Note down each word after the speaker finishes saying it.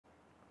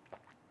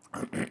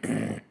Hello,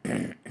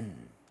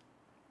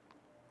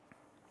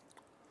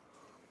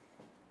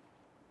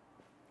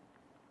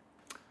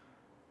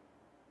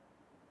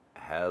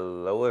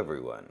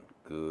 everyone.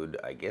 Good,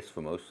 I guess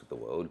for most of the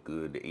world,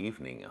 good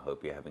evening. I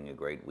hope you're having a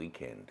great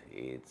weekend.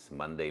 It's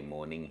Monday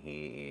morning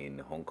here in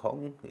Hong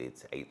Kong.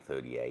 It's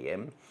 8:30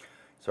 a.m.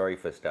 Sorry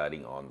for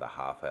starting on the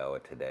half hour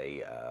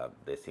today.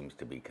 There seems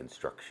to be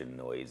construction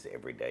noise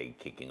every day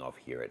kicking off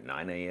here at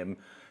 9 a.m.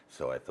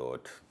 So I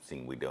thought,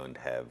 seeing we don't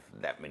have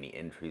that many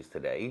entries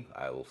today,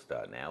 I will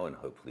start now and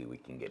hopefully we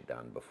can get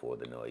done before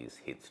the noise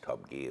hits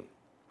top gear.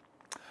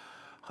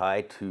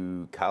 Hi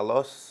to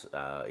Carlos.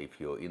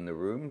 If you're in the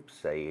room,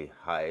 say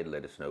hi,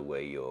 let us know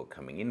where you're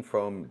coming in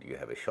from. Do you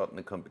have a shot in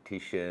the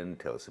competition?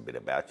 Tell us a bit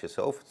about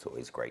yourself. It's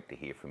always great to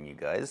hear from you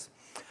guys.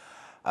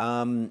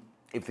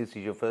 If this is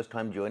your first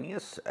time joining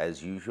us,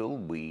 as usual,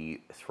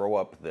 we throw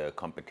up the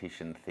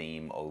competition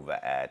theme over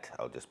at,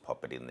 I'll just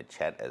pop it in the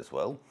chat as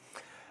well,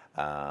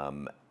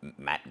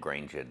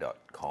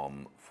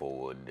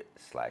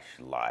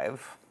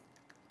 mattgranger.com/live.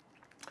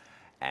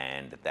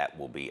 And that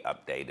will be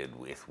updated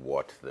with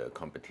what the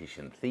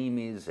competition theme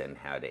is and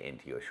how to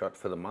enter your shot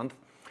for the month.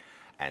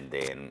 And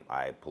then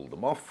I pull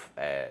them off,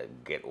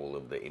 get all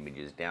of the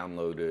images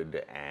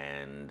downloaded,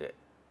 and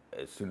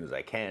as soon as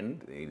I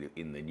can,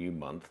 in the new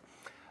month,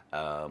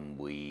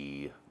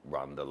 we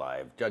run the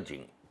live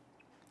judging.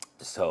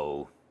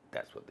 So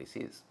that's what this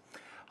is.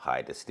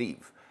 Hi to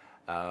Steve.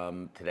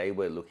 Today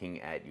we're looking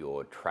at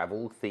your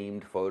travel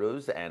themed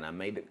photos, and I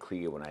made it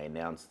clear when I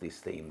announced this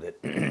theme that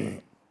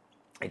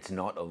it's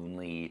not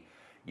only,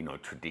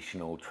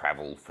 traditional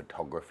travel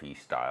photography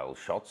style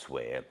shots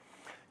where,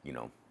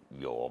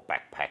 you're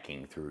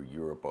backpacking through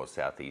Europe or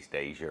Southeast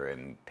Asia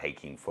and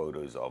taking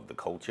photos of the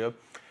culture.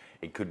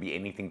 It could be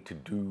anything to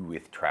do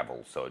with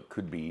travel. So it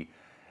could be,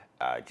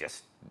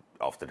 just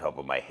off the top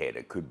of my head,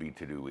 it could be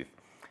to do with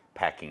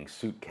packing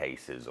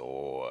suitcases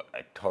or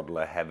a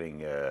toddler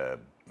having a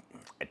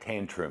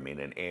tantrum in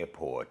an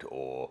airport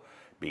or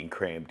being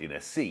crammed in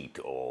a seat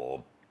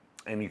or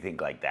anything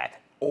like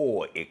that.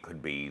 Or it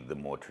could be the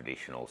more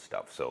traditional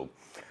stuff. So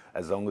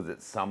as long as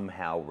it's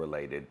somehow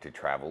related to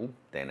travel,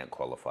 then it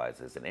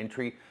qualifies as an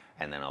entry,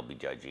 and then I'll be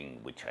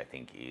judging which I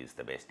think is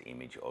the best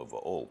image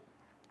overall.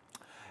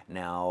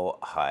 Now,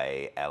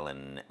 hi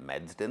Alan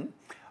Madsden.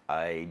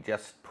 I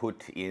just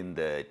put in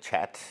the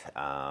chat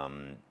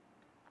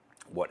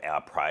what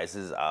our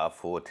prizes are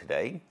for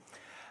today.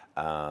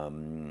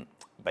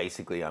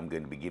 Basically, I'm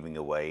going to be giving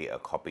away a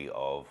copy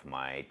of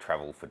my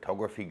travel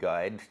photography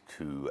guide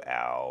to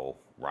our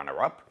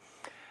runner-up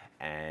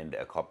and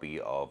a copy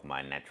of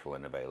my natural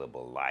and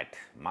available light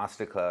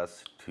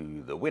masterclass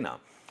to the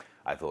winner.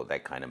 I thought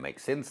that kind of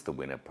makes sense. The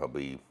winner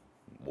probably,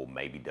 well,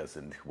 maybe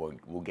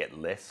will get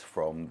less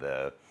from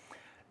the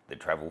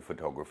travel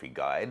photography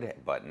guide,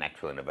 but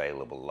natural and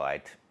available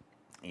light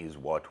is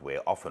what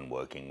we're often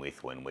working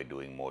with when we're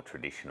doing more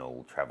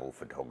traditional travel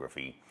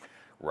photography,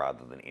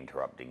 rather than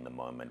interrupting the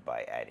moment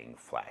by adding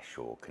flash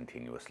or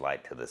continuous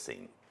light to the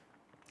scene.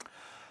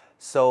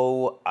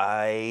 So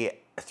I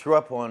threw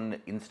up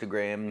on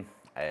Instagram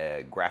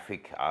a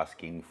graphic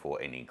asking for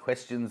any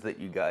questions that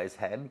you guys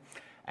had,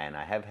 and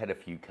I have had a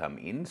few come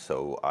in,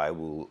 so I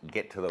will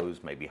get to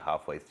those maybe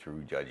halfway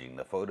through judging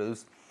the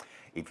photos.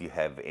 If you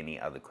have any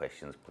other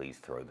questions, please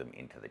throw them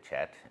into the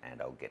chat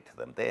and I'll get to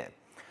them there.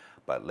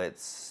 But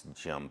let's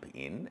jump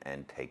in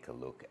and take a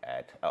look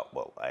at, I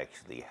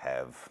actually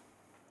have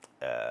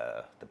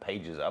the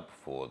pages up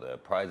for the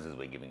prizes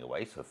we're giving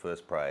away. So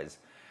first prize,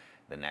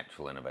 the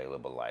Natural and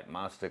Available Light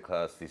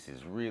Masterclass. This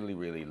is really,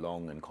 really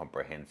long and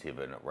comprehensive,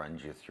 and it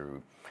runs you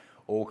through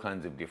all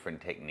kinds of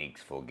different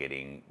techniques for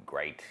getting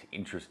great,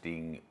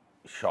 interesting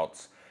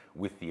shots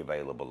with the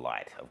available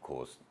light. Of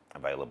course,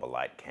 available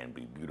light can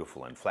be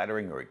beautiful and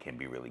flattering, or it can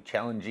be really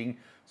challenging.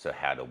 So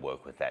how to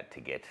work with that to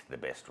get the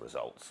best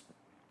results.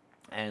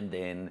 And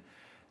then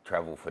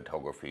travel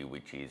photography,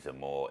 which is a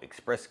more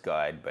express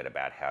guide, but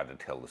about how to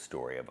tell the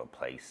story of a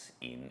place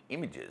in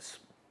images.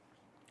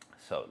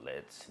 So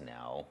let's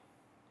now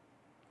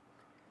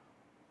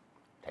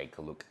take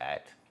a look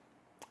at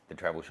the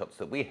travel shots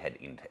that we had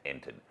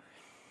entered.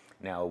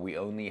 Now, we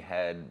only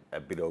had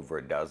a bit over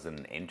a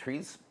dozen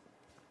entries,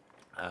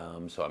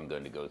 so I'm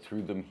going to go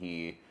through them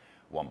here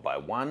one by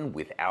one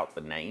without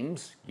the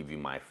names, give you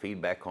my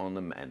feedback on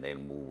them, and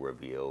then we'll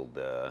reveal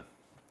the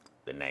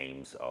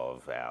names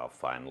of our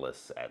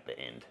finalists at the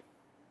end.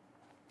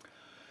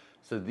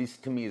 So this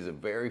to me is a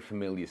very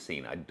familiar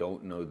scene. I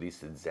don't know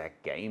this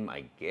exact game.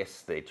 I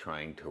guess they're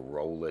trying to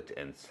roll it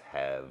and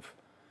have,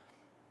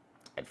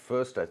 at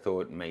first I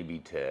thought maybe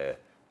to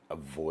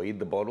avoid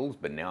the bottles,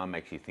 but now I'm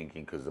actually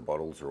thinking because the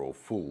bottles are all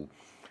full,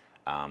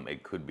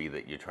 it could be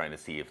that you're trying to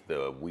see if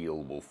the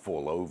wheel will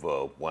fall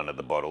over one of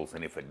the bottles,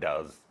 and if it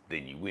does,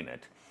 then you win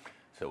it.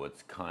 So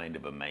it's kind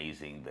of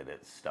amazing that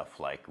it's stuff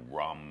like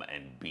rum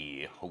and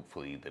beer,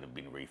 hopefully that have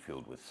been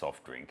refilled with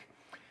soft drink,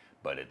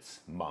 but it's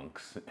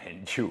monks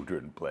and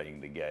children playing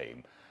the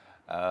game.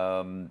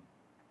 I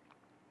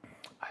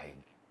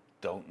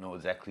don't know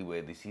exactly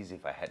where this is.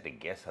 If I had to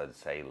guess, I'd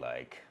say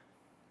like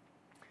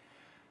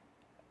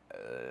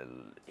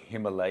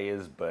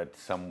Himalayas, but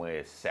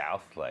somewhere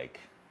south, like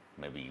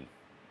maybe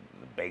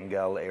the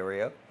Bengal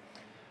area.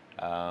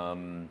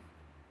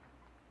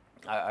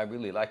 I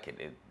really like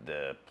it.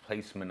 The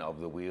placement of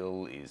the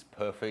wheel is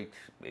perfect.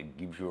 It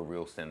gives you a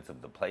real sense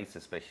of the place,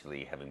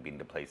 especially having been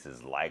to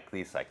places like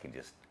this. I can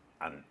just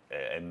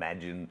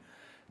imagine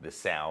the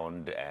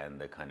sound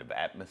and the kind of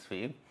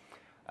atmosphere.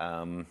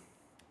 I'm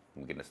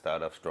going to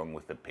start off strong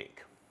with the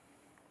pick.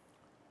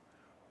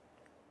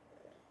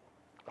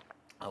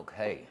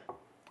 Okay.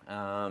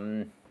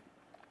 So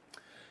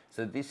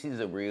this is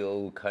a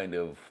real kind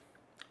of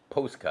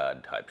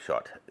postcard type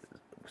shot.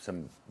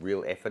 Some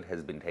real effort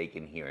has been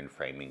taken here in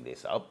framing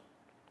this up.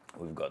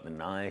 We've got the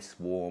nice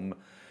warm,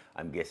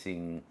 I'm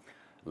guessing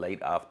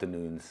late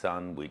afternoon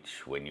sun,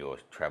 which when you're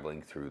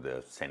traveling through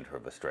the center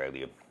of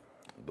Australia,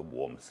 the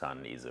warm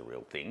sun is a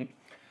real thing.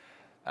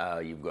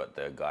 You've got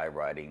the guy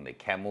riding the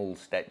camel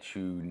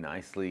statue,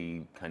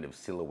 nicely kind of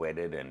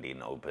silhouetted and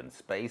in open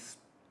space.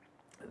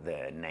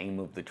 The name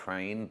of the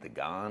train, the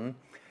Garn,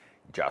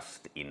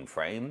 just in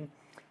frame.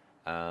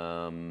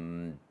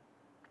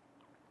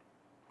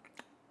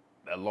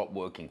 A lot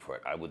working for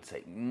it. I would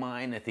say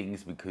minor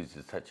things because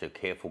it's such a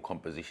careful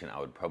composition. I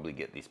would probably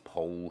get this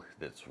pole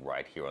that's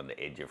right here on the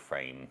edge of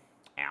frame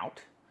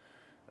out.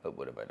 Oh,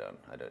 what have I done?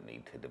 I don't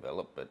need to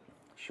develop, but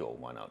sure,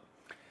 why not?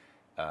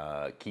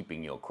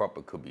 Keeping your crop,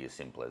 it could be as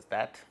simple as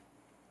that.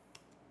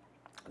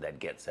 That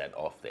gets that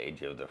off the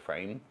edge of the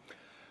frame.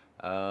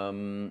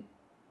 I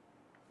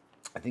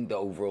think the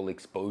overall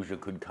exposure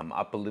could come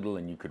up a little,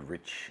 and you could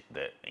enrich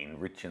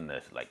in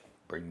the, like,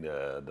 bring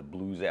the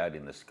blues out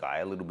in the sky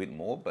a little bit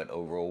more. But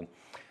overall,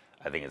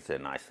 I think it's a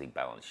nicely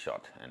balanced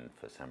shot. And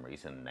for some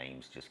reason,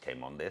 names just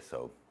came on there,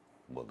 so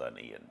well done,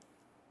 Ian.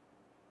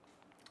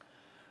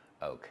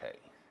 Okay.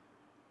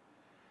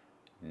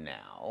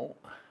 Now,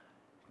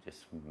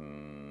 just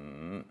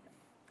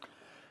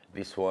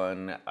this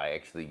one I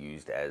actually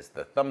used as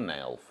the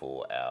thumbnail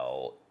for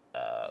our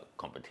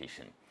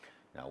competition.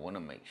 Now I want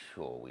to make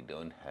sure we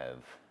don't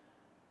have,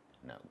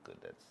 no, good,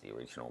 that's the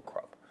original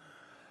crop.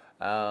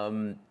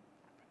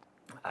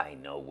 I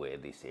know where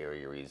this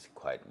area is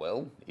quite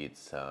well.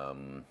 It's, I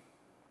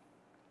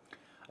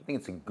think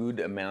it's a good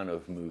amount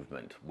of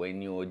movement.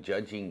 When you're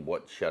judging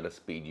what shutter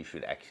speed you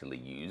should actually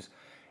use,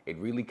 it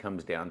really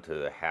comes down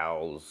to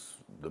how's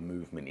the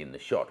movement in the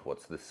shot.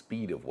 What's the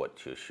speed of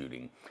what you're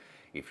shooting?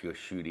 If you're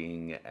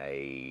shooting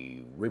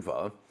a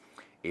river,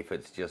 if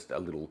it's just a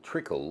little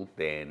trickle,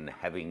 then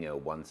having a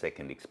 1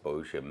 second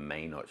exposure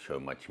may not show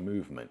much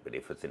movement. But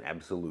if it's an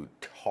absolute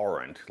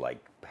torrent, like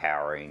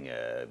powering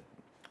a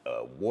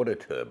water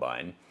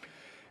turbine,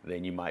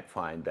 then you might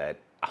find that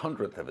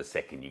 1/100th of a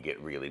second you get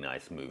really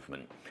nice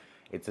movement.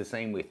 It's the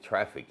same with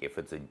traffic. If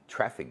it's a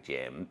traffic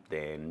jam,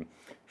 then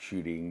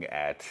shooting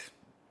at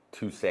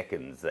 2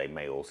 seconds, they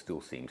may all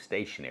still seem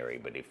stationary.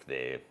 But if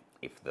the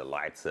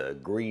lights are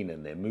green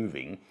and they're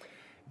moving,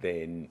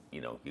 then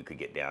you could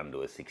get down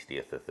to a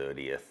 60th or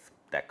 30th,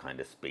 that kind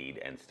of speed,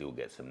 and still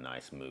get some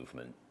nice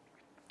movement.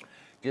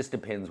 Just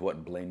depends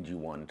what blend you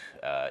want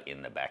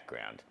in the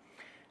background.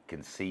 You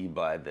can see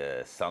by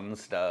the sun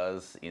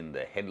stars in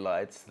the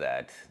headlights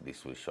that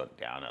this was shot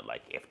down at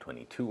like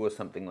f/22 or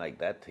something like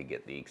that to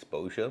get the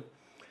exposure.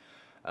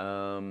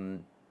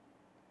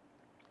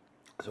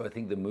 So I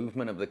think the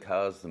movement of the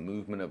cars, the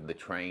movement of the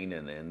train,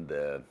 and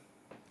then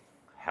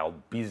how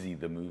busy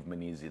the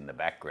movement is in the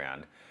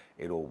background,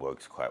 it all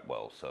works quite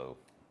well. So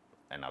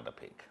another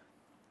pick.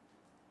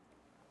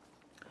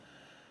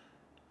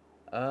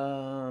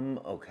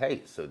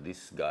 Okay, so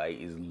this guy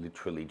is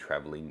literally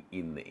traveling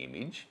in the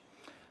image.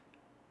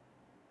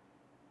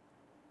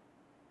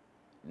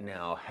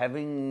 Now,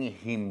 having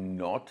him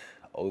not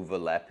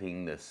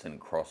overlapping the St.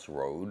 Cross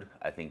Road,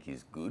 I think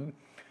is good.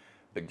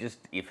 But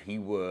just if he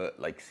were,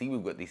 like, see,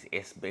 we've got this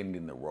S-bend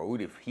in the road.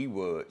 If he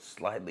were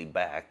slightly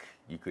back,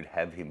 you could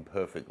have him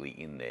perfectly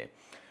in there.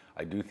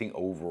 I do think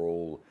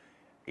overall,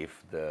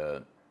 if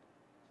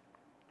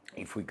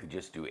we could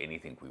just do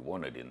anything we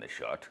wanted in the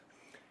shot,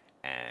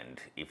 and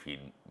if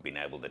you'd been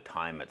able to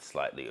time it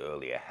slightly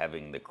earlier,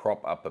 having the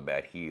crop up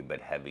about here,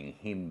 but having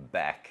him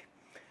back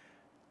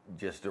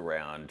just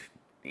around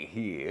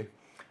here,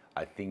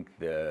 I think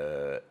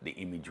the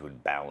image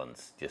would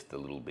balance just a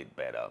little bit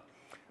better.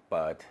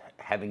 But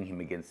having him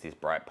against this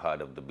bright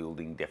part of the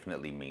building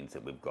definitely means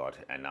that we've got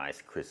a nice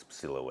crisp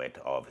silhouette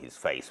of his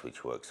face,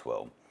 which works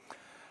well.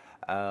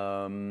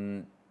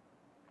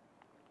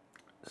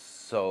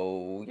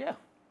 So yeah,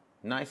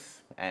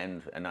 nice,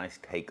 and a nice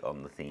take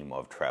on the theme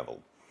of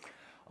travel.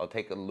 I'll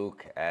take a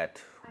look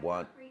at what...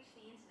 I can't reach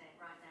the internet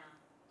right now.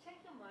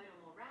 Check your modem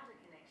or router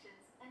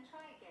connections and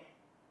try again.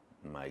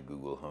 My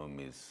Google Home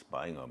is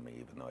spying on me,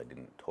 even though I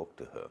didn't talk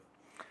to her.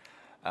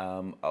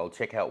 I'll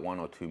check out one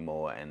or two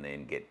more and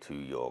then get to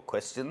your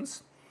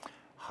questions.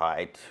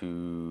 Hi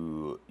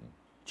to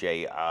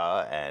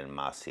JR and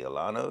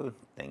Marcialano.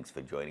 Thanks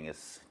for joining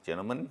us,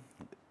 gentlemen.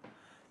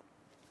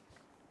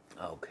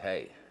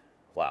 Okay.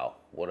 Wow,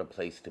 what a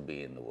place to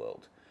be in the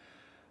world.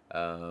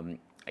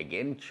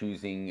 Again,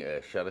 choosing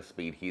a shutter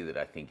speed here that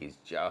I think is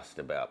just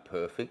about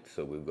perfect.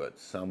 So we've got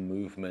some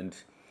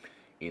movement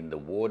in the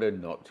water,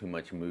 not too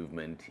much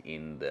movement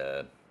in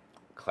the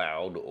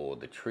cloud or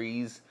the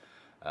trees.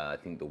 I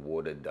think the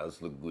water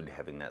does look good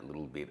having that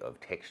little bit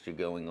of texture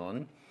going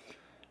on.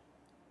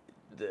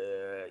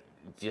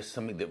 Just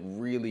something that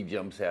really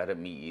jumps out at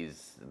me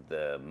is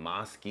the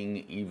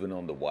masking, even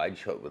on the wide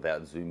shot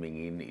without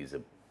zooming in, is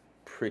a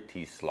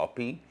pretty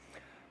sloppy.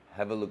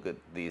 Have a look at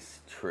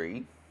this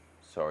tree.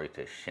 Sorry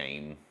to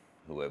shame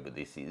whoever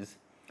this is,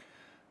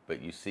 but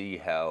you see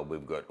how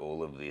we've got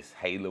all of this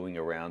haloing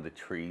around the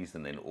trees,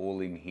 and then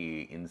all in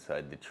here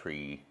inside the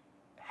tree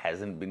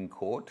hasn't been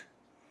caught.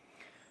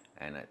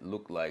 And it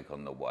looked like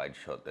on the wide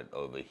shot that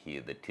over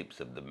here the tips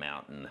of the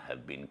mountain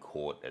have been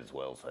caught as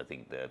well. So I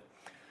think the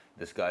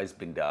sky's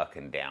been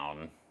darkened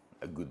down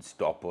a good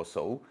stop or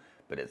so,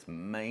 but it's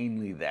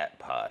mainly that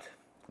part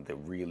that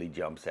really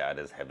jumps out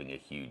as having a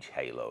huge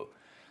halo.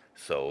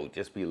 So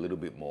just be a little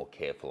bit more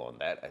careful on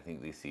that. I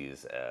think this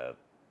is a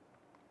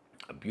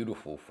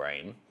beautiful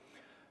frame.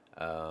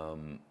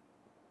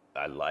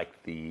 I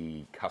like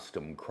the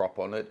custom crop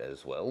on it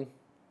as well.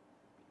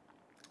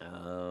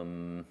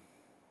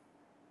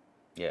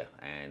 Yeah,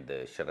 and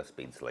the shutter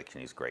speed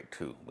selection is great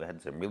too. We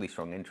had some really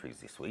strong entries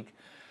this week.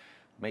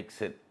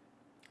 Makes it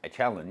a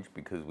challenge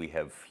because we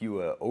have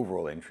fewer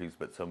overall entries,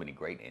 but so many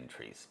great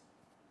entries.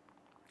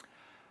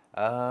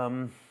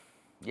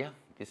 Yeah,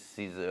 this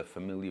is a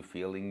familiar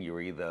feeling.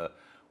 You're either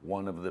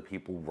one of the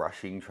people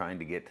rushing, trying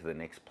to get to the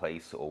next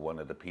place, or one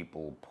of the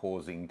people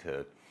pausing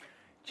to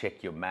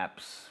check your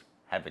maps,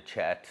 have a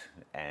chat,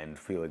 and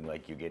feeling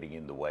like you're getting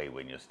in the way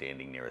when you're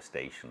standing near a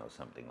station or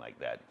something like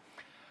that.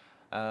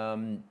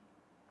 I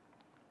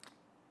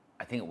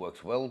think it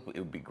works well. It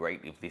would be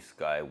great if this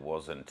guy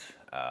wasn't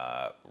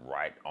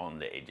right on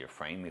the edge of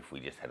frame, if we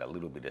just had a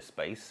little bit of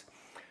space.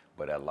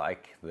 But I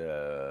like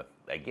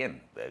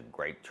again, the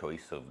great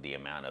choice of the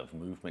amount of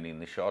movement in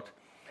the shot,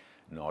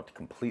 not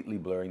completely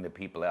blurring the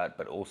people out,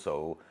 but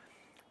also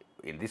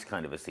in this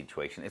kind of a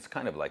situation, it's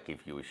kind of like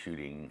if you were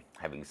shooting,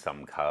 having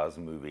some cars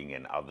moving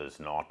and others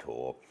not,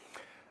 or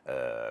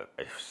a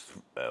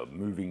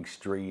moving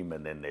stream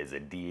and then there's a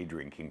deer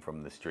drinking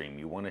from the stream.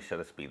 You want a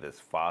shutter speed that's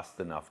fast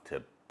enough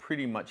to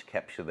pretty much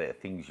capture the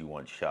things you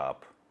want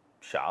sharp,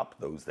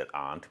 those that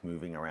aren't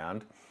moving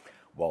around,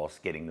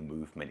 whilst getting the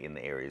movement in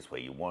the areas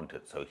where you want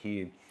it. So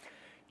here,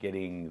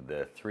 getting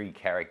the three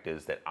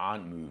characters that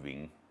aren't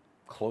moving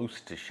close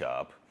to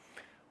sharp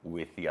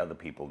with the other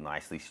people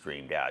nicely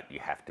streamed out, you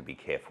have to be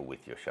careful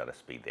with your shutter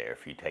speed there.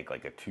 If you take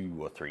like a 2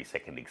 or 3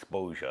 second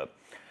exposure,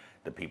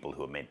 the people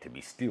who are meant to be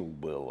still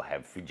will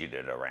have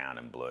fidgeted around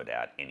and blurred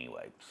out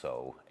anyway.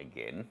 So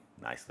again,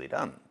 nicely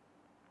done.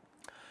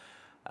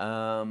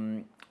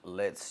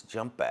 Let's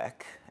jump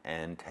back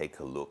and take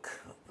a look.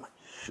 My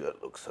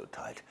shirt looks so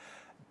tight.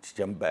 Let's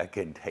jump back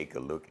and take a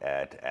look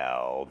at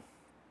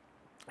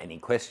any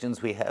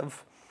questions we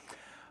have.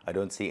 I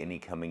don't see any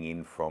coming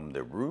in from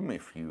the room.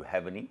 If you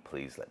have any,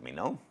 please let me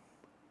know.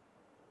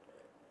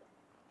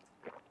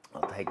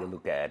 I'll take a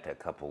look at a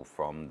couple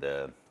from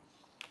the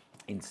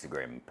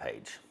Instagram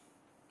page.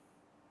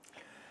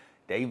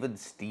 David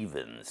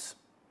Stevens,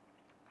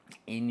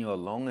 in your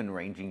long and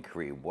ranging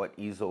career, what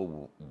is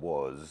or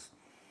was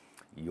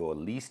your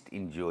least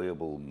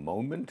enjoyable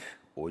moment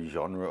or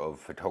genre of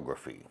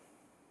photography?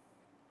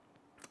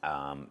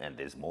 And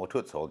there's more to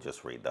it, so I'll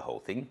just read the whole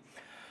thing.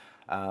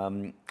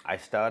 I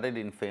started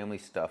in family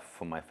stuff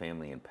for my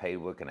family and paid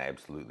work, and I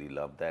absolutely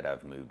loved that.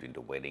 I've moved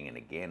into wedding, and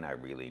again, I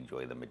really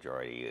enjoy the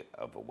majority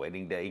of a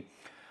wedding day.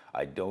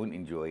 I don't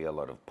enjoy a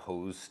lot of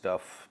pose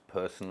stuff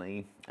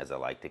personally, as I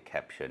like to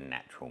capture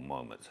natural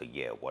moments. So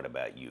yeah, what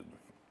about you?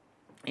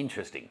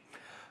 Interesting.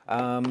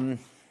 Now,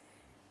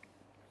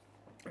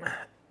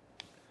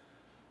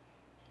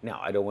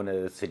 I don't want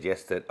to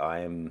suggest that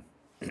I'm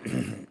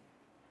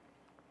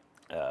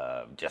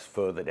just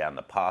further down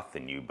the path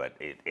than you, but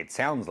it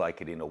sounds like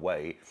it in a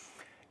way,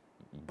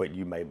 but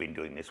you may have been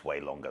doing this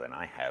way longer than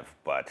I have,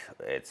 but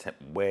it's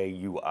where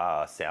you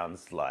are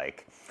sounds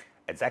like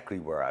exactly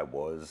where I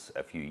was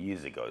a few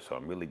years ago, so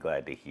I'm really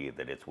glad to hear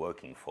that it's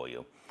working for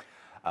you.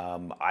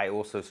 I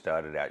also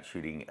started out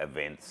shooting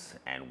events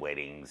and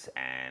weddings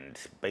and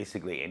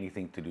basically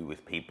anything to do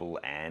with people,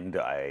 and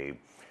I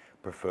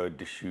preferred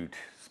to shoot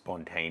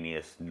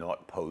spontaneous,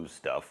 not pose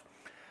stuff.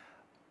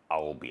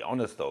 I'll be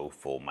honest though,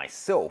 for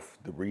myself,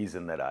 the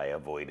reason that I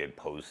avoided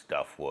pose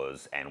stuff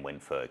was, and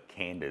went for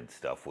candid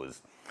stuff,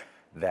 was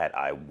that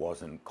I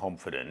wasn't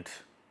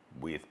confident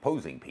with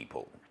posing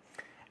people.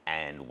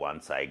 And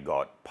once I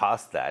got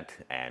past that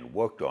and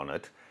worked on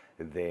it,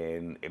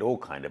 then it all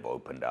kind of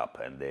opened up,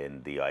 and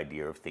then the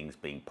idea of things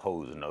being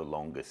posed no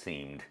longer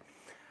seemed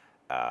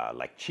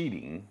like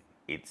cheating.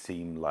 It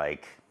seemed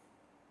like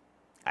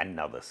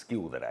another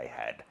skill that I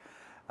had.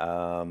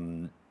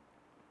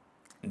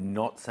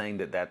 Not saying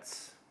that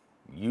that's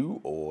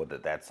you or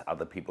that that's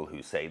other people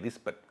who say this,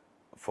 but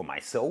for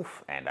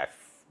myself, and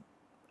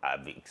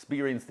I've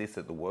experienced this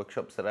at the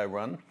workshops that I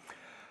run,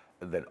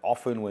 that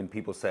often when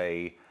people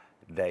say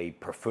they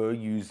prefer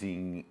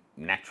using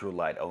natural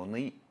light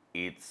only,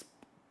 it's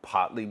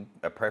partly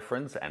a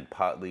preference and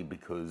partly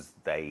because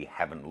they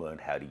haven't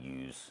learned how to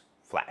use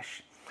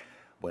flash.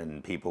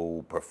 When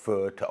people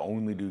prefer to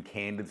only do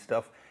candid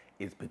stuff,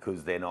 it's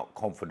because they're not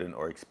confident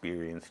or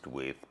experienced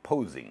with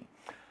posing,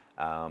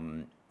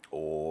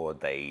 or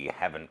they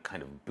haven't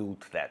kind of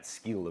built that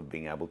skill of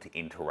being able to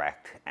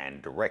interact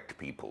and direct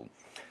people.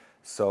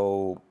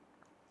 So,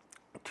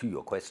 to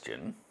your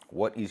question,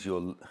 what is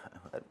your,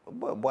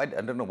 why,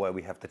 I don't know why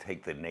we have to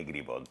take the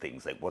negative on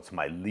things, like what's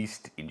my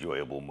least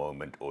enjoyable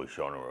moment or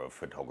genre of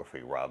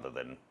photography rather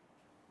than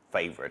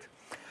favorite.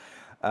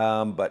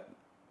 But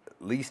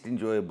least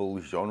enjoyable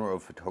genre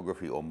of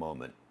photography or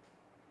moment,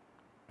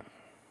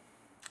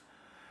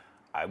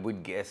 I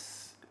would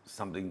guess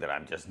something that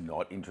I'm just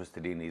not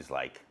interested in is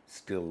like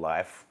still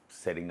life,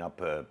 setting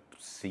up a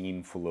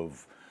scene full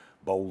of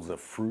bowls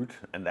of fruit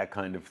and that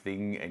kind of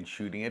thing and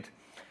shooting it.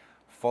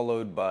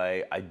 Followed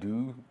by, I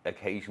do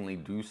occasionally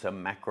do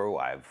some macro.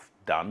 I've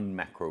done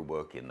macro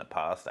work in the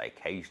past. I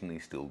occasionally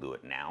still do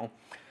it now.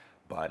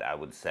 But I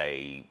would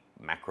say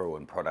macro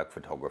and product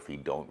photography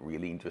don't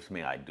really interest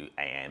me. I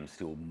am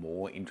still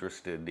more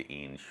interested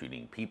in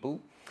shooting people.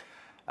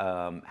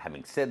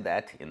 Having said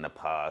that, in the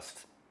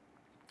past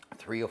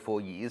 3 or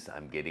 4 years,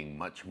 I'm getting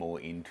much more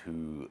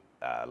into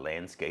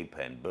landscape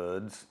and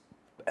birds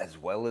as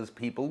well as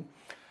people.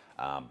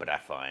 But I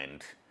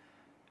find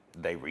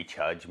they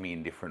recharge me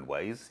in different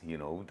ways. You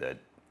know, that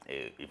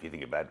if you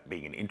think about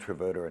being an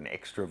introvert or an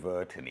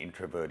extrovert, an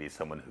introvert is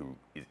someone who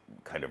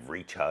kind of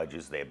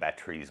recharges their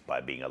batteries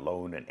by being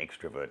alone. An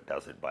extrovert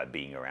does it by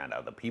being around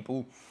other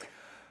people.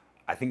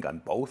 I think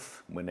I'm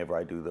both. Whenever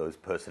I do those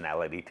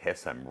personality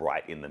tests, I'm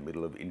right in the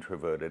middle of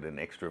introverted and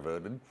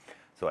extroverted.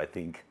 So I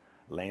think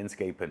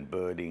landscape and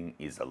birding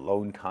is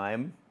alone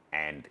time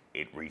and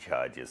it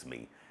recharges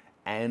me.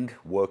 And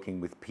working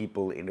with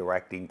people,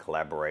 interacting,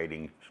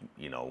 collaborating,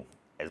 you know,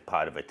 as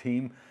part of a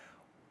team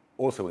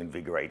also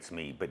invigorates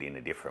me, but in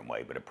a different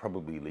way. But it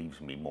probably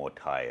leaves me more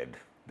tired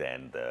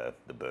than the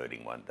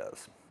birding one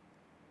does.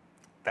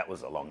 That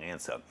was a long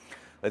answer.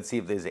 Let's see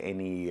if there's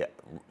any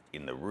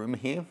in the room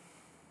here.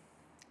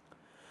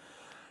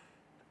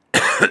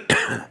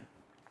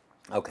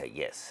 Okay,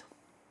 yes.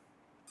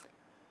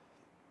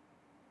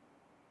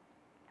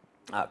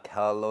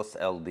 Carlos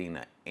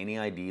Aldina, any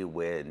idea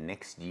where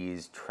next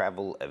year's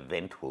travel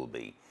event will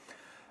be?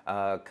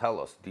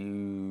 Carlos,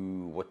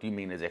 what do you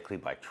mean exactly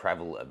by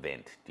travel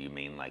event? Do you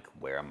mean like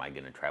where am I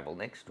going to travel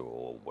next,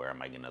 or where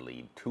am I going to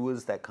lead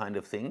tours, that kind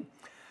of thing?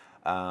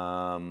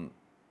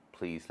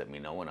 Please let me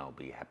know and I'll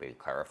be happy to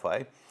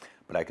clarify.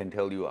 But I can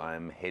tell you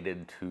I'm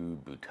headed to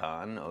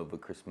Bhutan over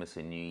Christmas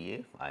and New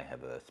Year. I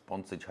have a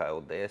sponsor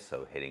child there,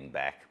 so heading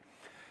back,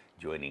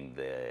 joining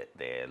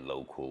their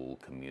local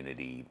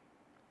community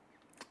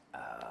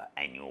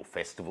annual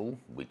festival,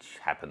 which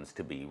happens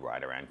to be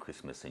right around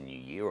Christmas and New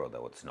Year,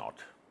 although it's not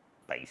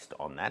based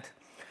on that.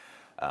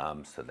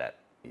 So that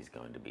is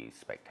going to be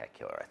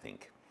spectacular, I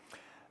think.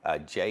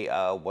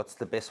 JR, what's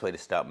the best way to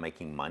start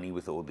making money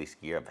with all this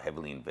gear? I've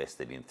heavily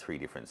invested in 3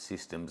 different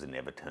systems and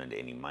never turned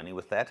any money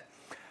with that.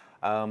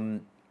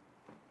 You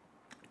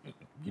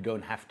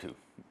don't have to.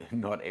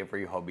 Not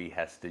every hobby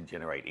has to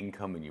generate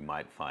income, and you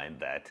might find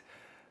that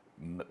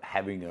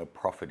having a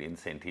profit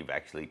incentive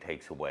actually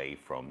takes away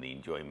from the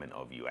enjoyment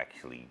of you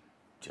actually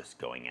just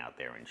going out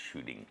there and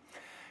shooting.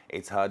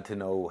 It's hard to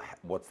know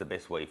what's the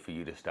best way for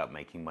you to start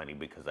making money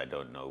because I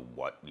don't know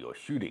what you're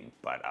shooting,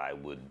 but I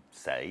would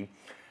say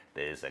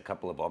there's a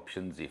couple of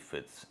options. If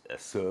it's a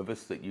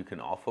service that you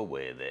can offer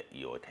where that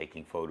you're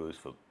taking photos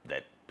for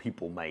that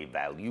people may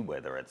value,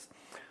 whether it's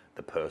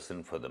the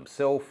person for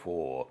themselves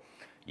or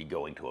you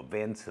go into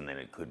events and then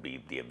it could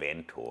be the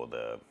event or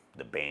the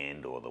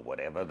band or the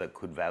whatever that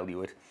could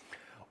value it,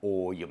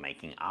 or you're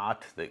making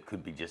art that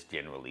could be just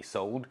generally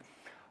sold.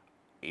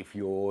 If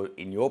you're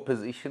in your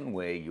position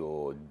where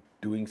you're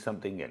doing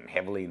something and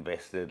heavily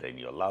invested and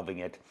you're loving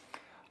it,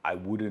 I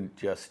wouldn't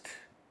just,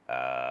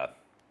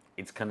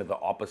 it's kind of the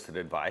opposite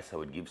advice I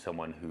would give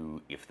someone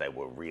who, if they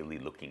were really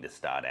looking to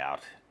start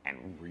out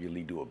and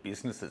really do a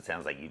business, it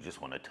sounds like you just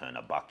want to turn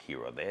a buck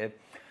here or there.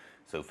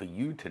 So for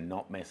you to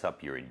not mess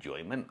up your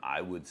enjoyment,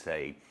 I would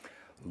say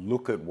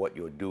look at what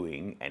you're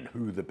doing and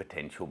who the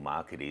potential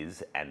market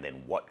is, and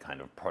then what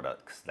kind of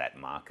products that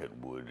market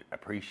would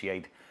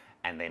appreciate,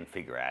 and then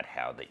figure out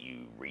how that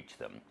you reach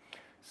them.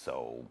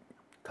 So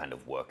kind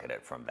of work at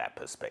it from that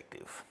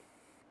perspective.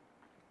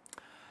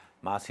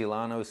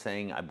 Marciolano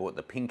saying, I bought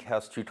the Pink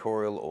House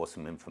tutorial,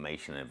 awesome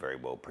information and very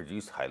well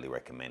produced, highly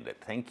recommend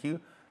it. Thank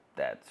you.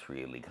 That's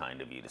really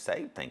kind of you to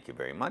say. Thank you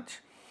very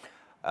much.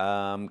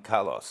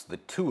 Carlos, the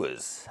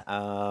tours.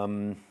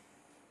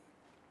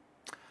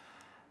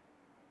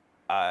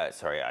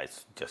 Sorry, I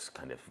just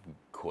kind of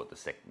caught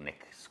the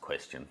next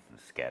question,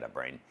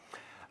 scatterbrain.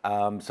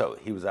 So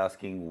he was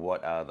asking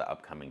what are the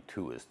upcoming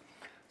tours.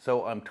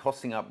 So I'm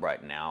tossing up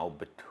right now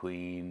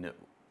between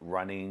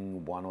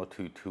running 1 or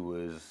 2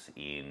 tours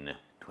in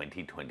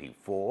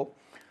 2024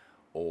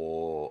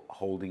 or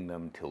holding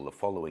them till the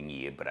following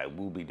year, but I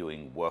will be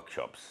doing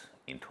workshops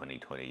in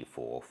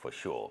 2024 for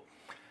sure.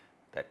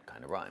 that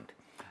kind of rhymed.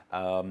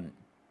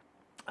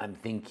 I'm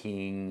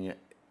thinking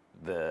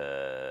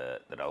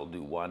that I'll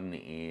do one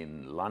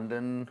in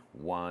London,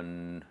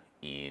 one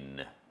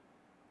in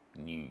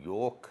New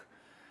York,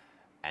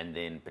 and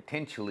then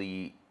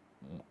potentially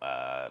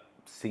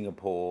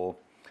Singapore,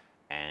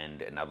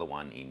 and another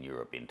one in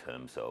Europe in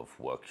terms of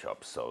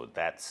workshops. So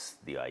that's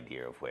the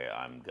idea of where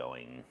I'm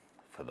going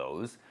for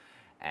those.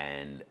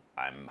 And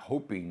I'm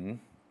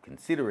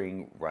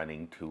considering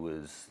running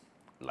tours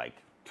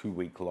like 2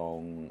 week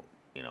long,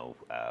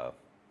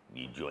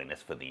 you join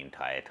us for the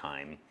entire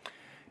time,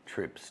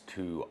 trips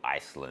to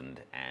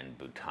Iceland and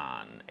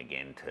Bhutan,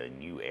 again to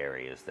new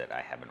areas that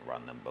I haven't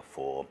run them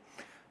before,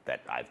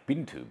 that I've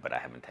been to, but I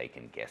haven't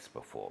taken guests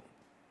before.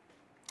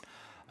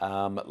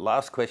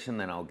 Last question,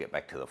 then I'll get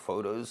back to the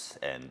photos,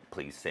 and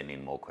please send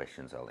in more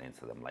questions. I'll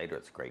answer them later.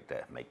 It's great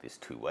to make this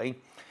two-way.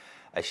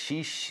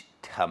 Ashish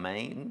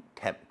Tamhain,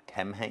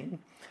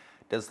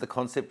 does the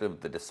concept of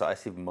the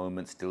decisive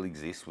moment still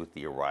exist with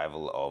the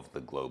arrival of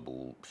the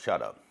global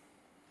shutter?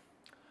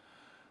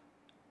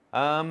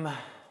 I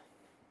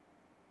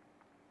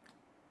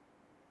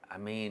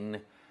mean,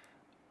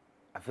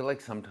 I feel like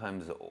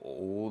sometimes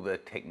all the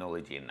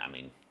technology, and I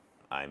mean,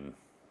 I'm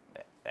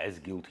as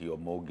guilty or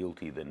more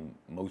guilty than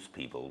most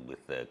people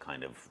with the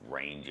kind of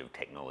range of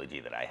technology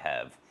that I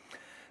have,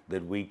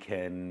 that we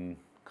can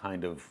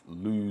kind of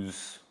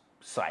lose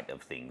sight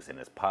of things, and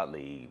it's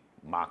partly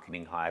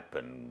marketing hype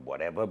and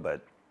whatever,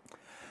 but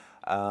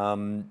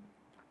a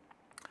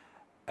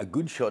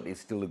good shot is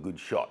still a good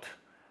shot.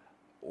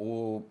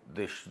 Or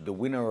the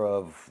winner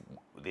of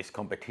this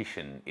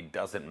competition, it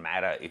doesn't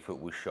matter if it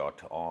was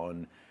shot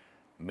on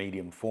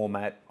medium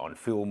format, on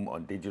film,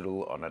 on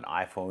digital, on an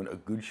iPhone. A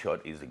good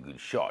shot is a good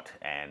shot,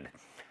 and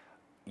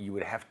you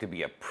would have to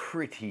be a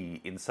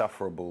pretty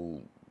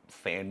insufferable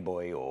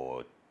fanboy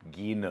or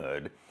gear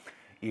nerd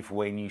if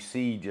when you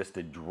see just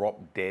a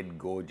drop dead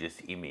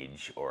gorgeous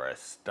image or a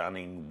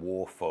stunning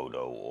war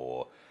photo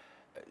or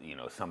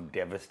some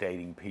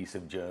devastating piece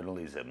of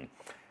journalism,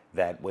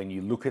 that when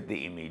you look at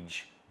the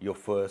image, your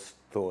first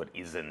thought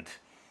isn't,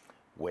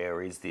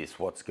 where is this,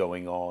 what's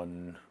going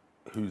on,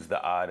 who's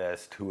the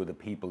artist, who are the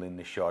people in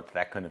the shot,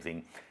 that kind of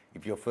thing.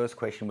 If your first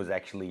question was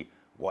actually,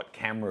 what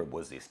camera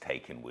was this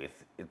taken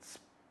with,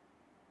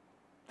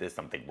 there's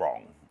something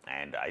wrong.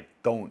 And I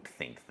don't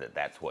think that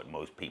that's what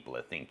most people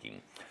are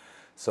thinking.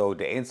 So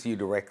to answer you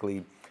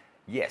directly,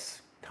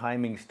 yes,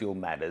 timing still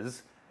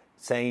matters.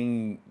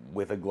 Saying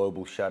with a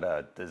global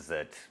shutter,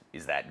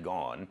 is that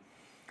gone?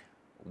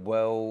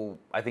 Well,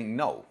 I think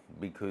no,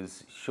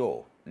 because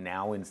sure,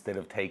 now instead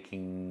of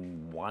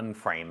taking 1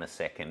 frame a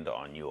second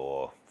on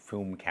your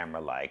film camera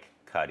like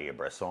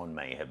Cartier-Bresson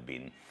may have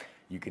been,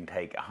 you can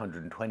take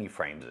 120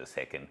 frames a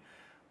second,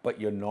 but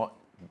you're not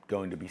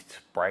going to be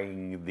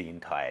spraying the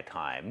entire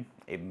time.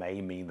 It may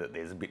mean that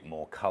there's a bit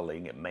more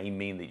culling. It may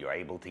mean that you're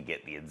able to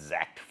get the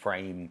exact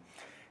frame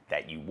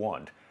that you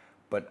want.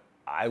 But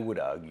I would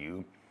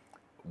argue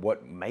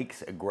what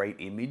makes a great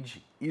image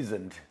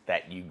isn't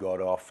that you got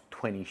off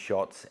 20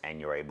 shots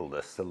and you're able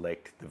to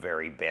select the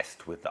very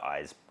best with the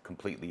eyes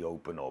completely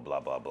open or blah,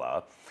 blah,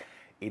 blah.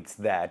 It's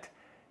that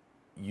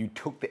you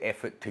took the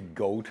effort to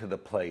go to the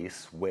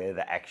place where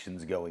the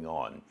action's going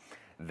on,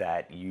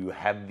 that you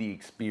have the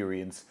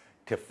experience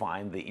to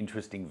find the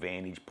interesting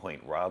vantage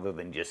point rather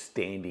than just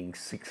standing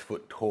 6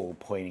 foot tall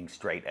pointing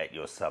straight at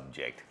your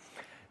subject,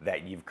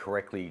 that you've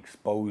correctly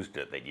exposed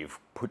it, that you've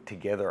put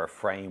together a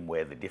frame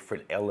where the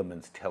different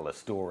elements tell a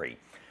story.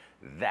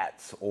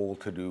 That's all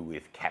to do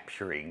with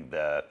capturing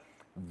the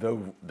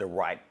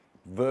right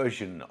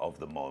version of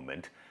the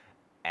moment,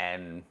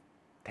 and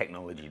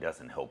technology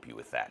doesn't help you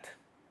with that.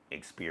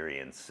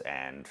 Experience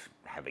and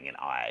having an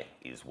eye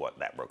is what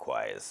that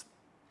requires.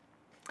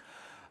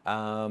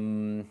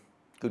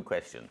 Good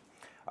question.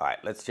 All right,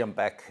 let's jump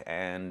back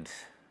and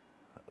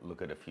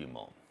look at a few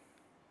more.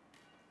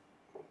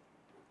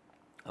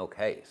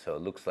 Okay, so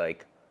it looks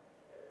like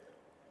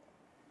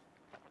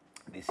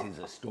this is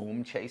a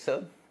storm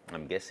chaser,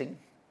 I'm guessing,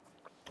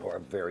 or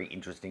a very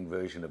interesting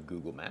version of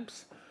Google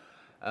Maps.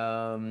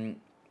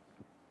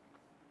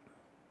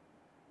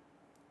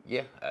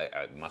 Yeah,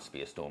 it must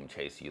be a storm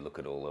chaser. You look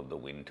at all of the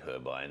wind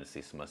turbines.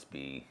 This must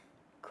be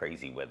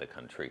crazy weather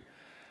country.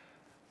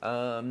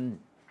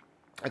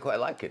 I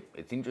quite like it.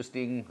 It's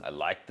interesting. I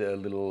like the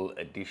little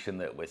addition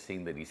that we're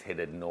seeing that he's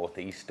headed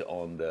northeast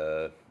on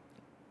the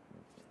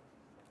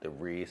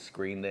rear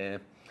screen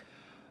there.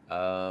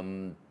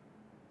 It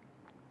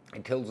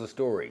tells a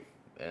story.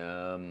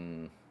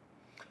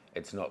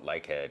 It's not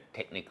like a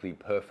technically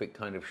perfect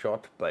kind of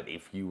shot, but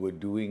if you were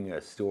doing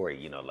a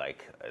story,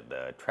 like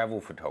the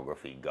travel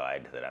photography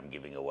guide that I'm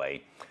giving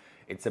away,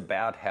 it's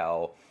about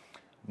how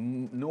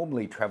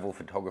normally travel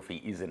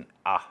photography isn't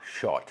a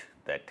shot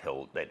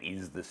that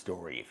is the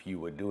story. If you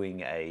were doing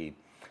if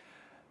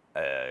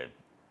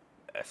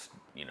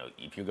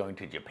you're going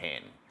to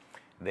Japan,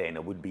 then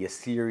it would be a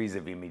series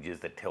of images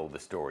that tell the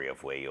story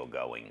of where you're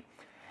going.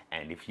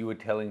 And if you were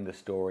telling the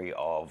story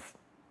of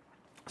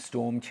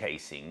storm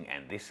chasing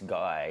and this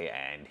guy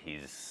and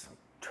his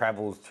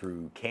travels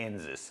through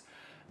Kansas,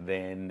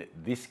 then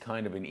this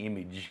kind of an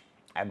image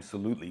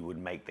absolutely would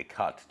make the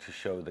cut to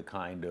show the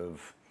kind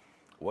of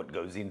what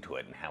goes into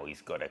it and how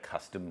he's got a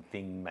custom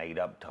thing made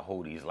up to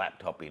hold his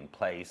laptop in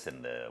place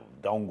and the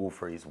dongle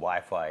for his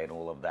Wi-Fi and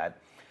all of that,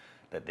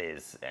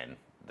 and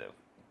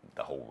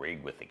the whole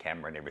rig with the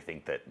camera and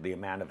everything, that the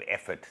amount of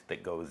effort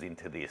that goes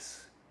into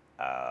this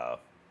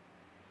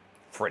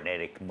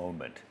frenetic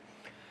moment.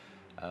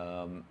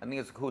 I think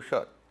it's a cool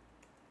shot.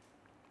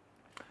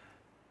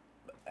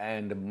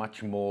 And a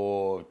much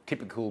more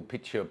typical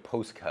picture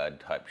postcard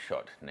type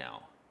shot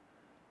now.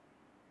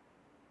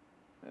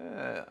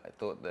 I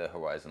thought the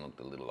horizon looked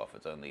a little off.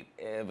 It's only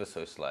ever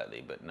so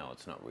slightly, but no,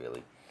 it's not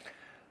really.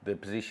 The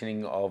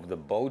positioning of the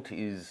boat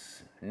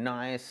is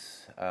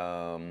nice.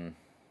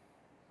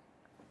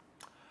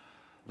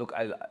 Look,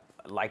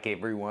 like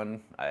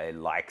everyone, I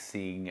like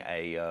seeing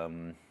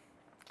the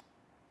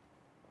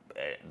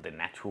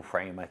natural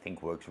frame. I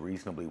think works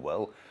reasonably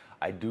well.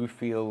 I do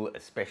feel,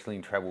 especially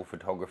in travel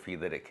photography,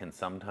 that it can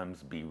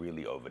sometimes be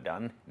really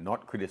overdone.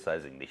 Not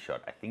criticizing this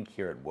shot. I think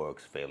here it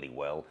works fairly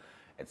well.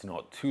 It's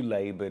not too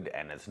labored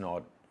and it's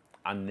not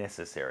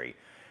unnecessary.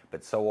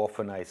 But so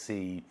often I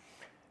see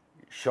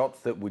shots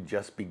that would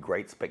just be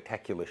great,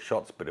 spectacular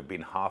shots, but have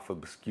been half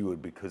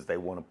obscured because they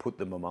want to put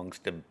them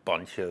amongst a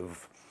bunch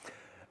of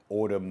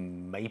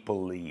autumn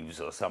maple leaves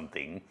or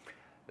something.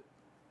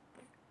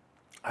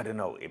 I don't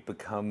know, it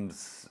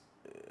becomes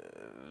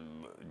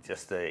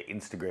just an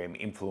Instagram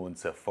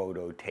influencer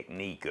photo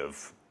technique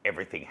of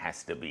everything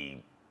has to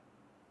be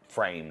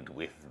framed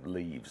with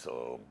leaves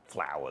or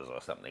flowers or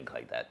something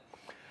like that.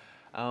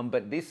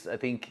 But this, I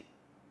think,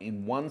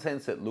 in one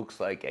sense, it looks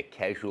like a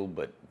casual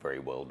but very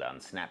well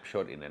done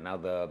snapshot. In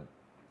another,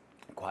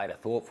 quite a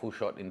thoughtful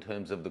shot in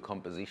terms of the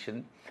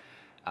composition.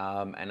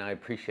 And I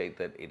appreciate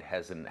that it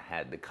hasn't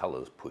had the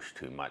colors pushed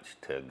too much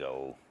to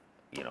go,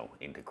 you know,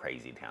 into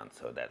crazy town.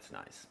 So that's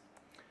nice.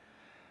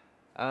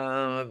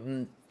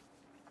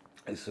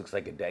 This looks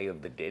like a Day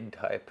of the Dead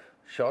type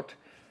shot.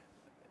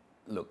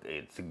 Look,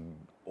 it's an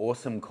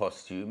awesome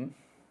costume.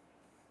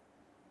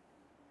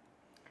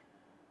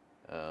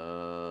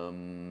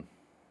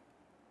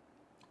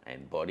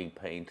 And body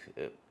paint,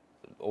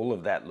 all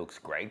of that looks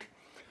great.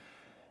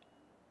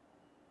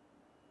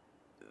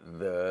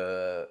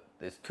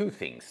 There's two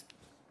things.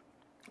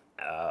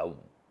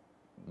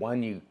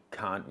 One you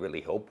can't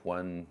really help,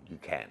 one you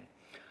can.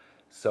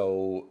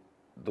 So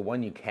the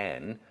one you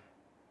can,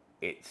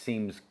 it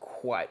seems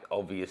quite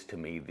obvious to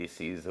me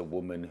this is a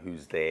woman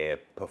who's there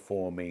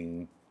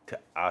performing,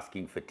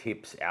 asking for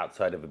tips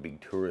outside of a big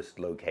tourist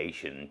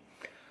location,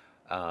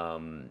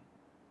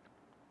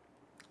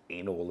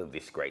 in all of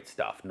this great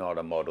stuff, not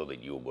a model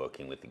that you're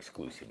working with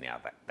exclusive.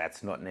 Now,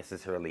 that's not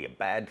necessarily a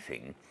bad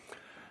thing,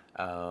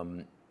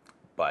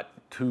 but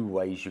two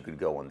ways you could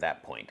go on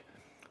that point.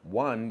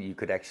 One, you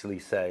could actually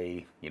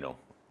say, you know,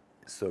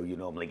 so you're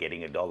normally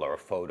getting $1 a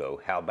photo.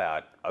 How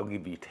about I'll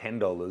give you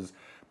 $10,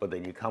 but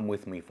then you come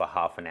with me for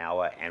half an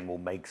hour and we'll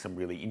make some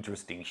really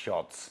interesting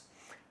shots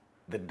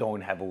that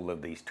don't have all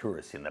of these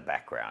tourists in the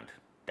background.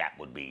 That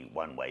would be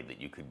one way that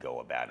you could go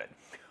about it.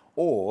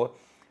 Or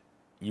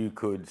you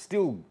could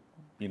still,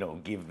 you know,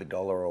 give the $1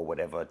 or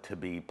whatever to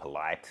be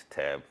polite,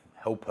 to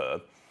help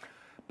her,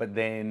 but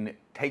then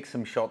take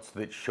some shots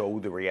that show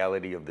the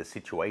reality of the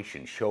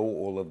situation, show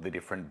all of the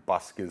different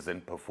buskers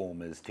and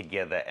performers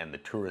together and the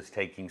tourists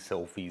taking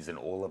selfies and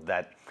all of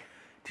that,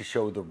 to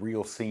show the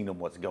real scene and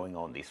what's going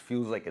on. This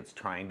feels like it's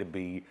trying to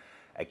be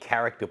a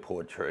character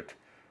portrait,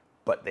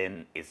 but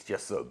then it's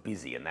just so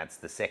busy, and that's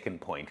the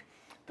second point.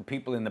 The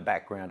people in the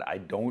background, I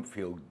don't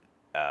feel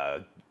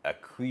are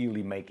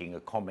clearly making a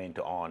comment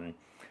on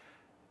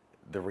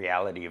the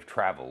reality of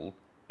travel.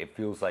 It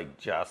feels like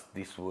just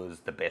this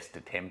was the best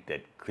attempt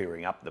at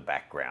clearing up the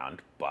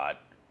background,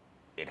 but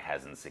it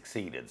hasn't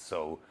succeeded.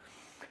 So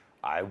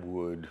I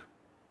would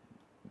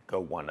go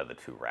one of the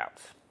two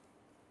routes.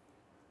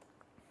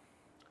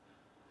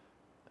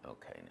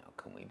 Okay, now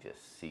can we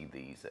just see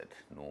these at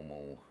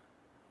normal?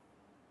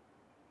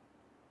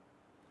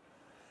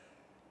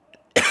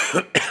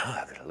 I've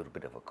got a little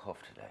bit of a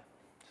cough today.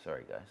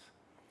 Sorry, guys.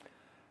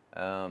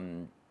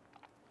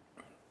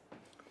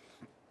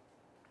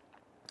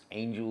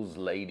 Angels,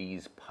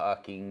 ladies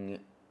parking,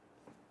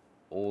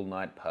 all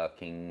night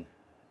parking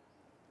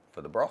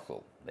for the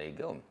brothel. There you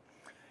go.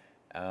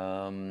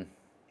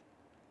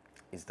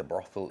 Is the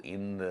brothel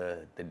in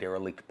the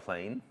derelict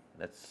plane?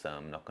 That's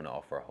not going to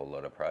offer a whole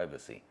lot of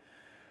privacy.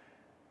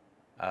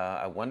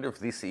 I wonder if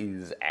this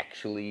is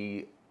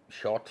actually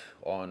shot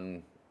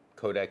on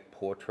Kodak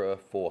Portra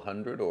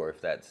 400 or if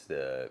that's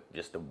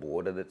just a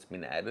border that's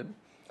been added.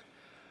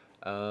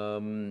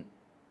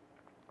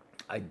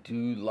 I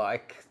do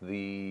like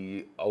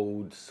the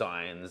old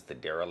signs, the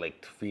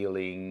derelict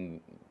feeling.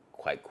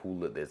 Quite cool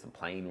that there's a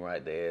plane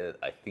right there.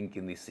 I think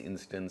in this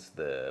instance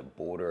the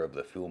border of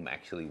the film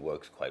actually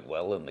works quite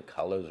well and the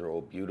colors are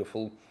all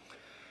beautiful.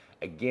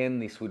 Again,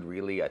 this would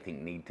really, I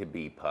think, need to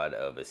be part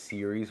of a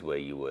series where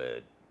you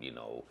were, you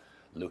know,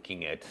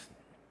 looking at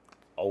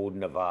old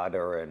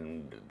Nevada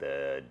and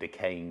the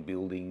decaying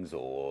buildings,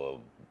 or,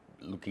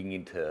 looking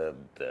into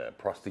the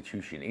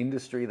prostitution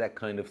industry, that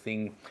kind of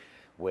thing,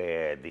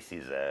 where this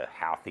is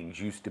how things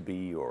used to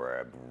be or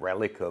a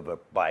relic of a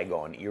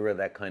bygone era,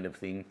 that kind of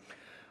thing.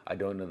 I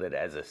don't know that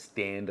as a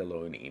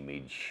standalone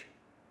image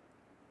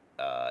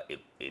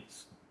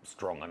it's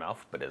strong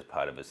enough, but as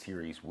part of a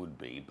series would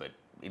be, but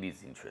it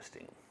is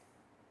interesting.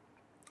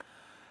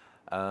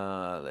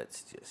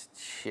 Let's just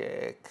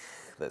check.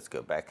 Let's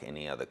go back.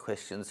 Any other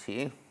questions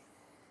here?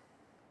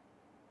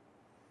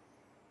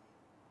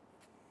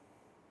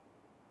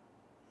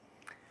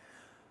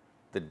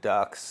 The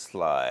Dark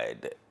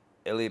Slide.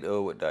 Elliot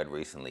Irwitt died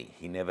recently.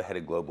 He never had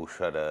a global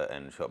shutter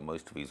and shot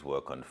most of his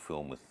work on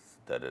film with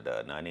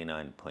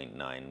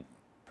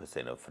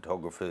 99.9% of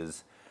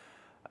photographers.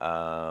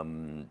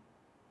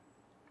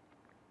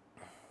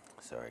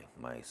 Sorry,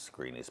 my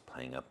screen is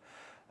playing up.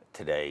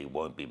 Today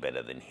won't be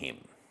better than him.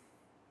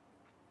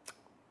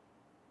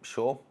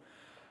 Sure.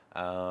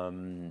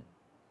 I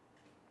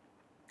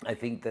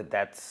think that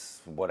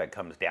that's what it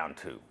comes down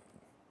to.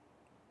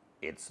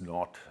 It's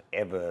not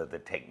ever the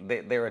tech.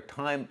 There are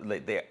times,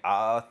 like, there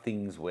are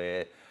things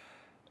where,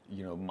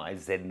 you know, my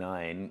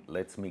Z9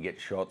 lets me get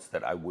shots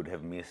that I would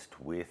have missed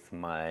with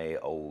my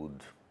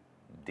old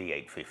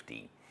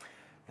D850.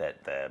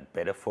 That the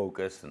better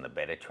focus and the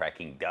better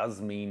tracking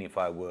does mean if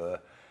I were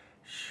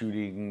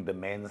shooting the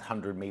men's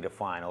 100-meter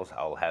finals,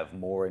 I'll have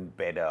more and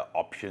better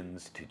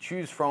options to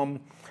choose from,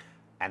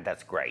 and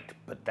that's great.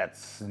 But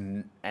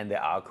and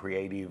there are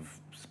creative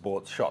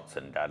sports shots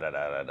and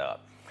da-da-da-da-da.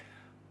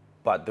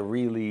 But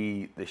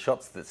the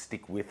shots that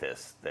stick with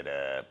us, that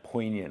are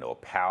poignant or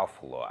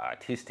powerful or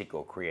artistic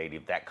or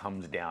creative, that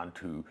comes down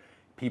to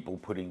people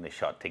putting the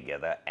shot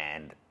together.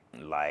 And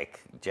like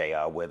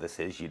J.R. Weather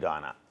says, you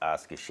don't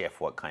ask a chef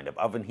what kind of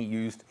oven he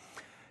used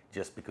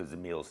just because the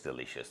meal's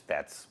delicious.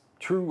 That's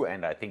true,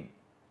 and I think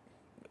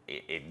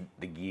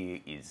the gear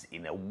is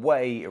in a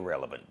way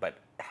irrelevant, but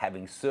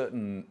having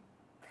certain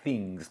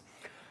things,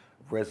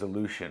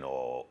 resolution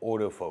or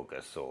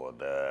autofocus or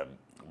the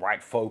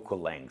right focal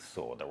lengths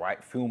or the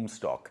right film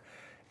stock,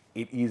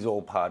 it is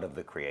all part of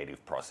the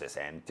creative process.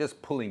 And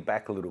just pulling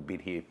back a little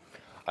bit here,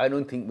 I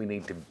don't think we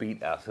need to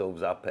beat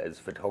ourselves up as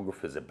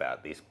photographers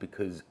about this,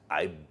 because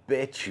I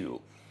bet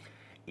you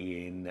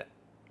in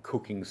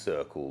cooking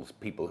circles,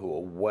 people who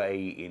are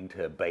way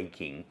into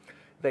baking,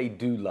 they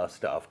do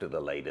lust after the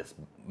latest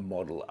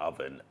model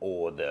oven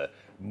or the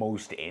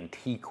most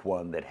antique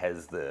one that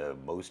has the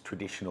most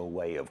traditional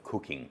way of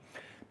cooking.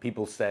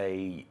 People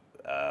say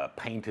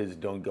painters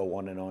don't go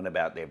on and on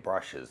about their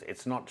brushes.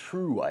 It's not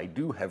true. I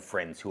do have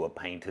friends who are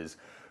painters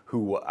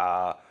who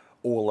are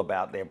all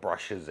about their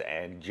brushes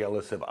and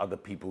jealous of other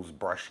people's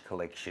brush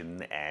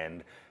collection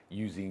and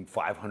using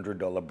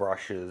 $500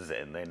 brushes,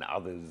 and then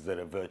others that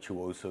are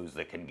virtuosos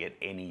that can get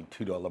any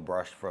 $2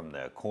 brush from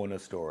the corner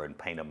store and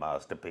paint a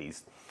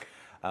masterpiece.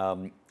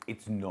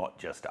 It's not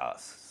just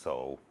us.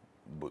 So,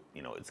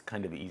 you know, it's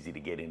kind of easy to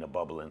get in a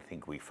bubble and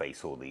think we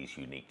face all these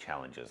unique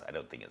challenges. I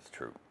don't think it's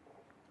true.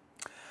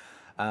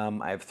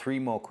 I have 3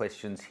 more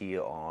questions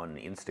here on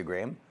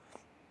Instagram.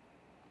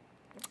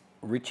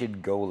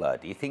 Richard Gola,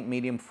 do you think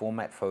medium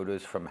format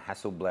photos from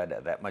Hasselblad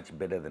are that much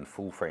better than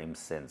full frame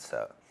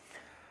sensor?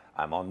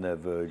 I'm on the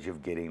verge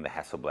of getting the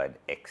Hasselblad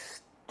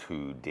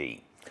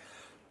X2D.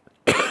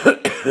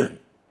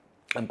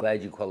 I'm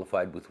glad you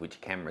qualified with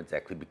which camera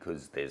exactly,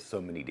 because there's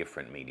so many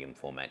different medium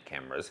format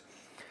cameras.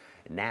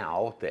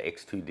 Now the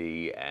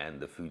X2D and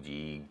the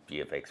Fuji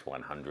GFX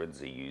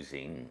 100s are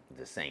using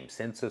the same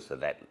sensor, so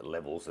that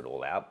levels it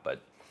all out.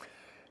 But,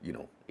 you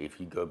know, if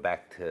you go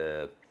back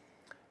to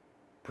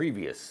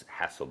previous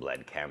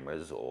Hasselblad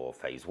cameras or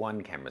Phase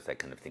 1 cameras, that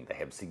kind of thing, they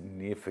have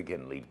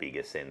significantly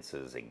bigger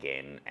sensors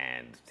again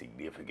and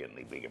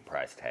significantly bigger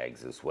price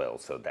tags as well.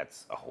 So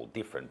that's a whole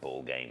different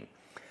ball game.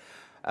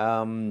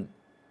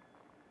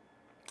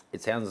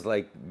 It sounds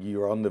like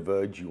you're on the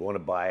verge, you want to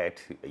buy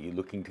it. Are you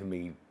looking to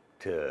me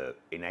to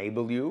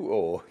enable you,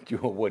 or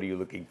what are you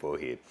looking for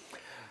here?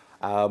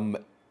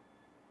 Are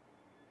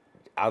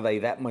they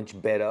that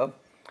much better?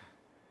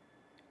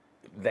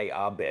 They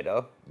are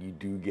better. You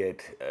do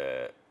get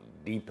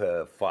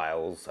deeper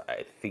files.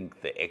 I think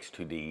the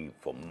X2D,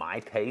 for my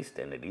taste,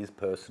 and it is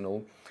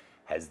personal,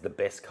 has the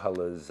best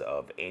colors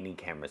of any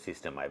camera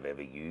system I've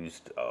ever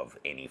used of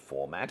any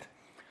format.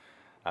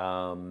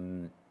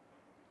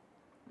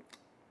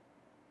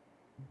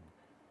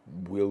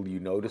 Will you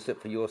notice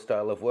it for your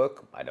style of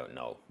work? I don't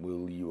know.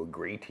 Will you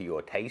agree to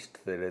your taste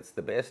that it's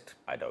the best?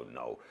 I don't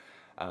know.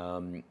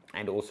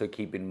 And also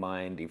keep in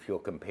mind, if you're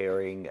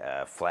comparing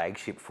a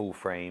flagship full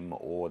frame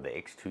or the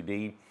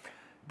X2D,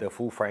 the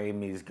full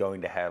frame is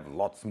going to have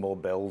lots more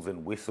bells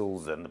and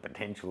whistles and the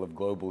potential of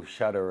global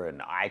shutter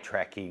and eye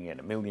tracking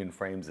and 1,000,000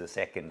 frames a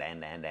second,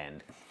 and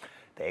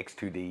the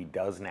X2D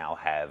does now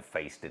have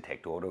face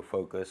detect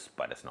autofocus,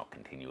 but it's not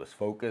continuous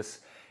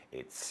focus.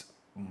 It's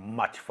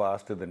much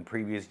faster than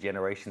previous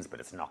generations, but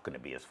it's not going to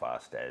be as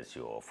fast as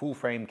your full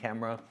frame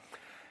camera.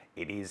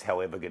 It is,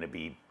 however, going to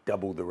be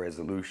double the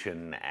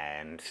resolution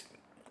and,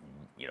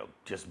 you know,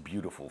 just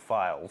beautiful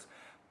files.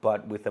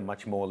 but with a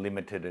much more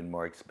limited and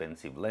more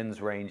expensive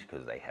lens range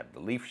because they have the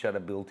leaf shutter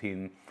built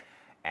in,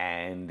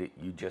 and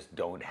you just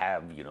don't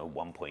have,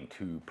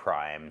 1.2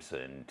 primes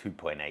and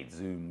 2.8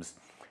 zooms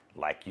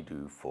like you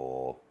do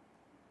for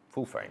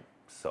full frame.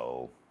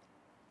 So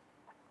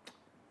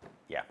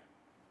yeah,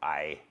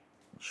 I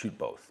shoot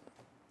both.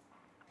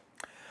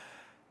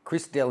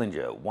 Chris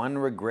Dellinger, one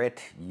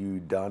regret you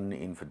done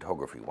in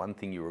photography. One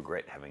thing you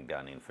regret having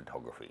done in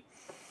photography.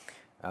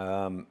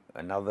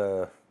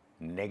 Another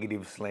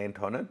negative slant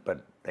on it,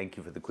 but thank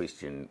you for the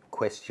question,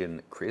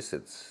 Chris.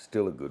 It's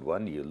still a good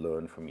one. You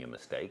learn from your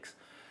mistakes.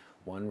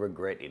 One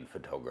regret in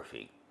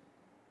photography.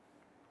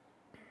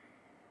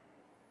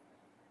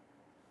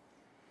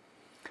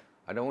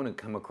 I don't want to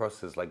come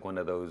across as like one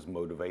of those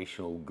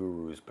motivational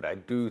gurus, but I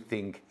do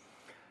think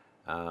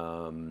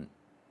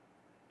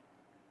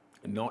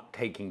not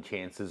taking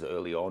chances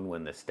early on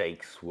when the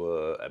stakes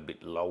were a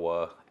bit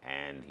lower,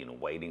 and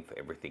waiting for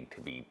everything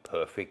to be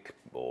perfect,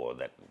 or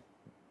that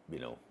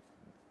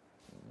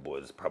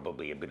was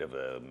probably a bit of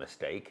a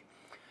mistake.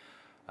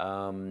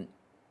 I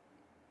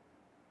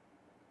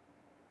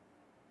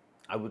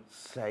would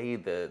say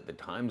the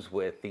times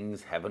where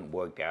things haven't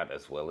worked out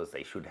as well as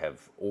they should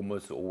have,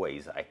 almost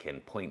always I can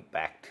point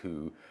back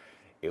to,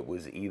 it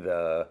was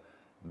either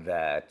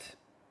that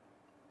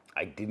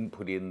I didn't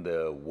put in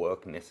the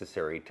work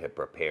necessary to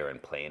prepare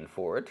and plan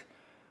for it,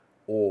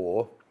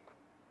 or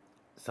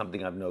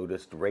something I've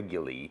noticed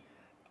regularly,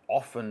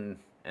 often,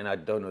 and I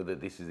don't know that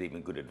this is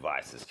even good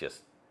advice, it's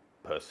just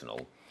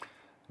personal,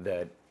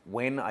 that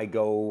when I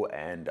go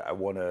and I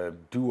want to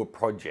do a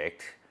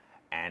project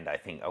and I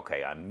think,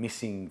 okay, I'm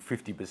missing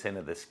 50%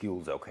 of the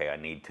skills, okay, I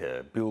need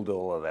to build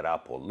all of that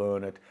up or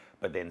learn it,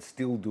 but then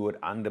still do it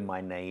under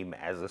my name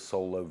as a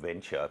solo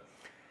venture.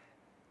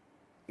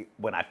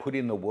 When I put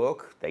in the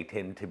work, they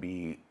tend to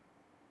be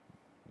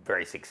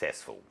very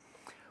successful.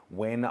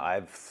 When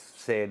I've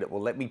said,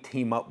 well, let me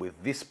team up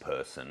with this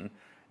person,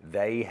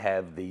 they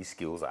have these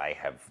skills, I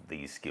have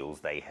these skills,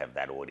 they have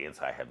that audience,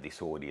 I have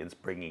this audience,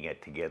 bringing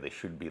it together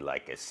should be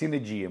like a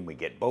synergy, and we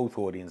get both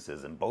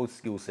audiences and both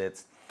skill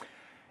sets.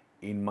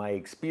 In my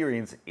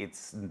experience,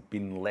 it's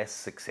been less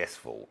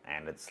successful,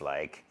 and it's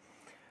like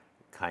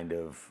kind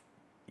of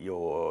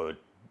you're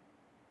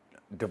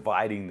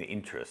dividing the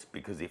interest,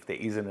 because if there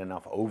isn't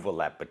enough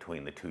overlap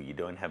between the two, you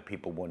don't have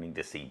people wanting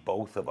to see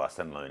both of us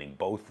and learning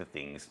both the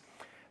things.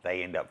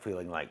 They end up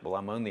feeling like, well,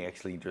 I'm only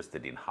actually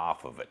interested in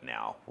half of it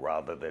now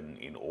rather than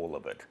in all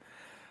of it.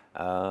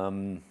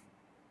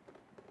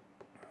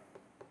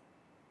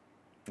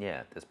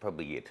 Yeah, that's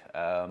probably it.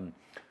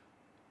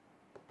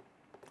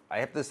 I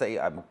have to say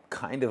I'm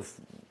kind of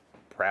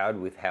proud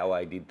with how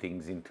I did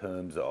things in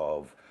terms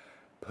of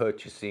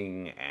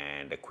purchasing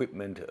and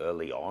equipment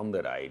early on,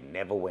 that I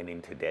never went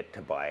into debt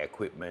to buy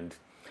equipment,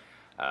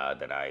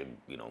 that I,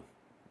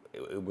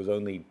 it was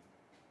only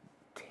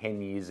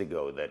 10 years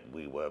ago that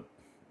we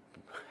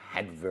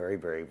had very,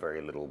 very,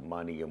 very little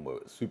money and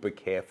were super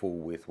careful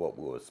with what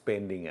we were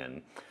spending,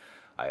 and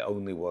I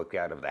only worked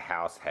out of the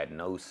house, had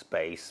no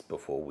space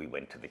before we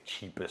went to the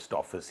cheapest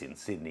office in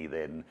Sydney,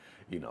 then,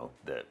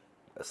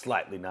 a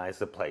slightly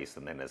nicer place,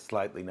 and then a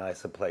slightly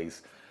nicer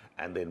place,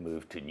 and then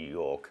moved to New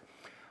York.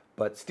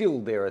 But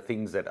still, there are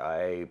things that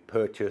I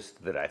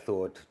purchased that I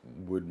thought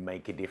would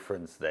make a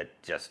difference that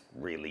just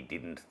really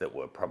didn't, that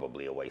were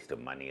probably a waste of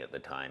money at the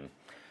time.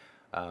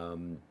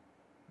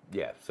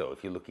 Yeah, so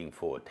if you're looking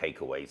for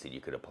takeaways that you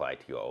could apply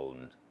to your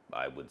own,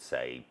 I would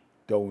say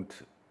don't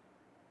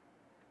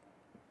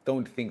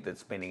think that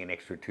spending an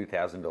extra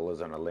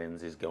 $2,000 on a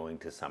lens is going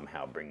to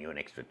somehow bring you an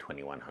extra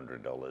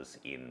 $2,100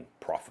 in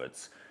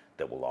profits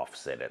that will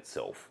offset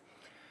itself.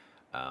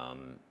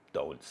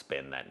 Don't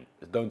spend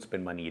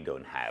money you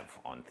don't have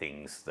on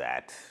things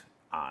that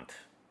aren't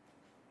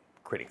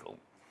critical.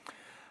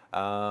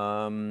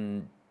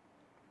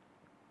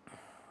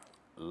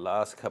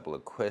 Last couple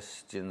of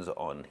questions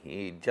on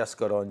here. Just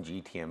got on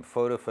GTM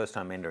photo, first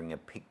time entering a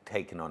pic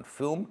taken on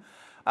film.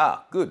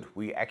 Good.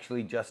 We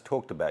actually just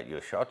talked about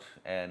your shot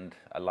and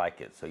I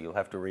like it, so you'll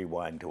have to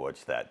rewind to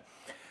watch that.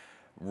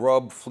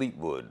 Rob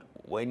Fleetwood,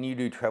 when you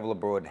do travel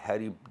abroad, how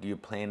do you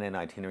plan an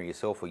itinerary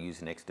yourself or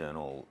use an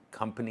external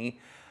company?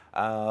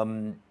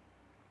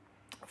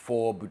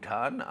 For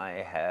Bhutan,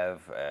 I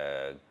have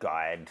a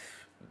guide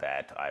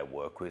that I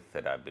work with,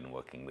 that I've been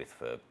working with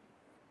for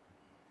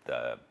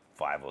the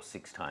 5 or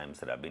 6 times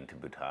that I've been to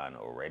Bhutan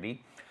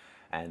already.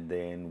 And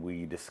then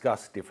we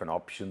discuss different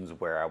options,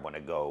 where I want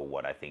to go,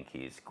 what I think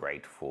is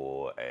great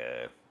for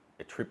a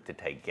trip to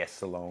take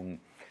guests along.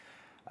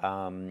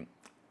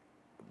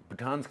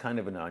 Bhutan's kind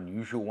of an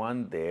unusual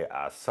one. There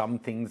are some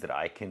things that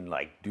I can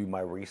do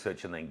my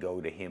research and then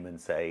go to him and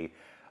say,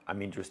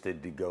 I'm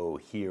interested to go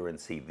here and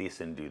see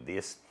this and do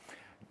this.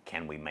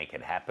 Can we make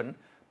it happen?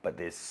 But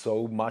there's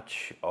so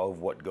much of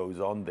what goes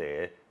on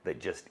there that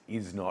just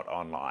is not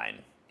online,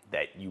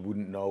 that you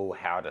wouldn't know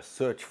how to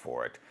search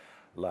for it.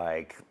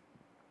 Like,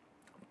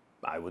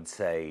 I would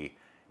say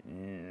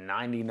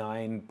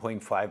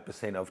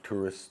 99.5% of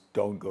tourists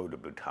don't go to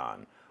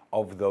Bhutan.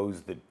 Of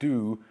those that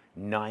do,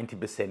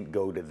 90%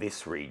 go to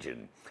this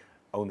region.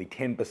 only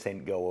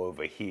 10% go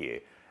over here,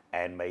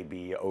 and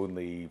maybe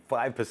only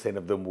 5%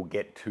 of them will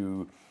get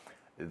to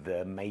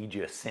the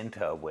major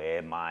center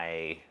where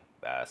my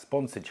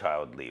sponsor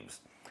child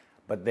lives.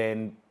 But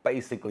then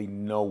basically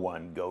no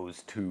one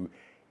goes to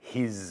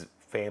his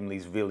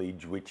family's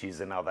village, which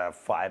is another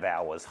 5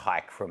 hours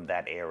hike from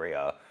that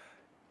area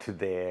to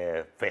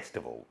their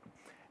festival.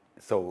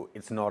 So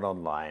it's not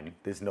online.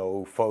 There's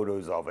no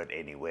photos of it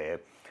anywhere.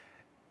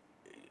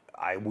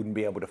 I wouldn't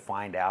be able to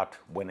find out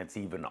when it's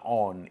even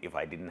on if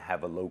I didn't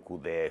have a local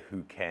there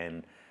who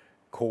can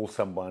call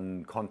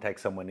someone, contact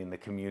someone in the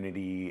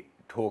community,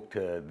 talk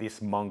to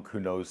this monk who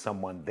knows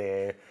someone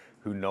there,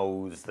 who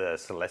knows the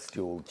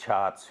celestial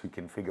charts, who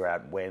can figure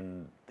out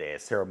when their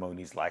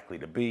ceremony is likely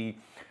to be,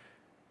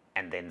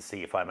 and then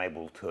see if I'm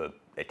able to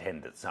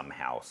attend it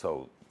somehow.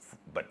 So,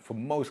 but for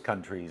most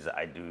countries,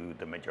 I do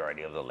the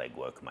majority of the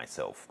legwork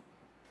myself.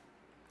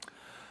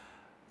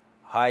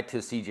 Hi to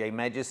CJ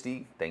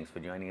Majesty, thanks for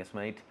joining us,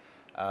 mate.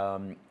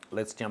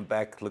 Let's jump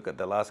back, look at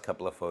the last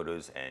couple of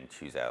photos and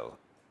choose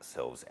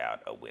ourselves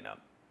out a winner.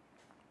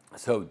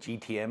 So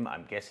GTM,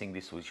 I'm guessing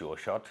this was your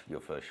shot,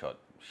 your first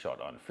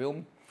shot on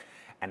film.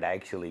 And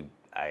I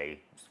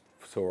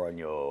saw on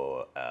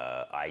your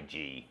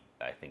IG,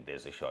 I think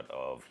there's a shot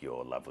of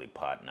your lovely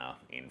partner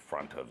in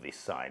front of this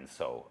sign,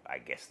 so I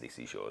guess this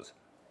is yours.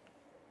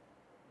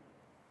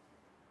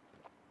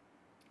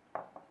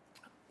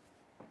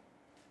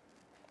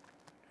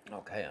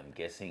 Okay, I'm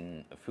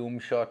guessing a film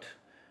shot,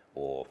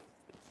 or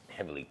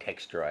heavily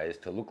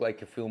texturized to look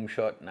like a film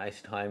shot.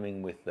 Nice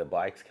timing with the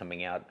bikes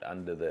coming out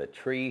under the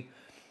tree.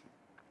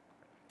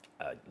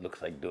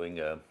 Looks like doing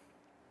a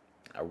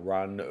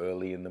run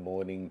early in the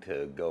morning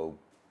to go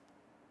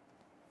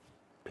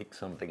pick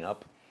something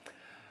up.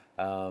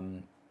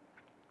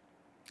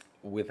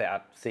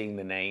 Without seeing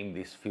the name,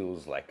 this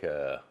feels like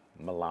a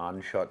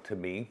Milan shot to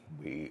me.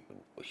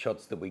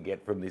 Shots that we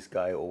get from this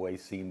guy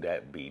always seem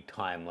to be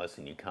timeless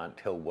and you can't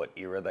tell what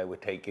era they were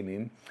taken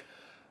in.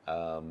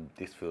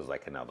 This feels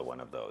like another one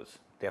of those.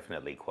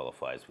 Definitely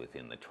qualifies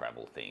within the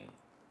travel theme.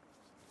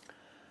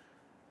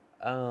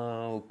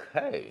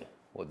 Okay,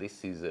 well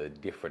this is a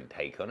different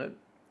take on it.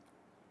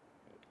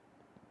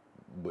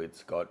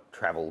 It's got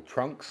travel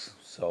trunks,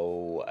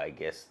 so I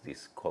guess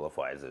this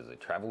qualifies as a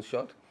travel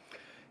shot.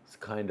 It's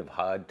kind of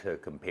hard to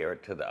compare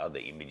it to the other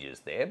images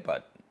there,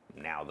 but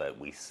now that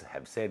we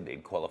have said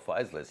it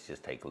qualifies, let's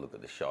just take a look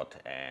at the shot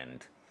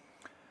and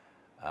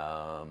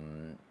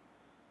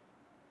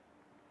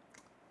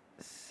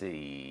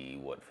see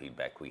what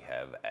feedback we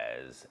have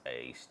as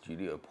a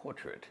studio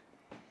portrait.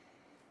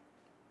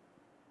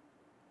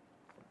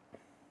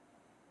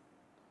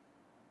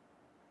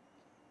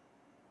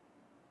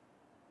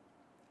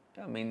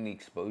 I mean, the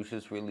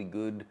exposure's really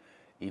good.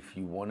 If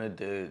you wanted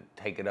to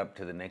take it up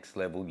to the next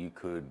level, you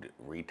could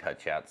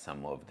retouch out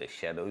some of the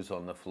shadows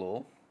on the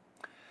floor.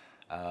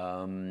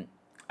 To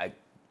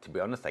be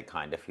honest, I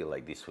kind of feel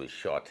like this was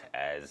shot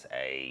as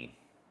a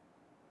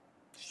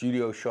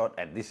studio shot,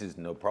 and this is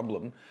no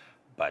problem,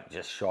 but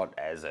just shot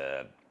as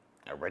a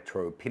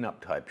retro pinup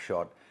type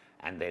shot,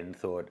 and then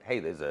thought, hey,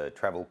 there's a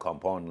travel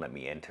comp on, let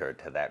me enter it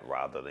to that,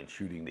 rather than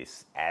shooting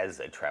this as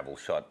a travel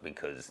shot,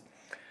 because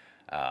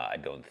I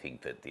don't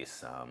think that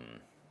this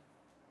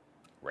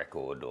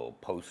record or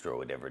poster or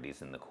whatever it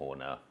is in the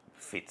corner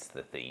fits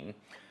the theme.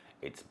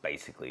 It's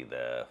basically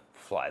the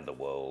fly the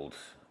world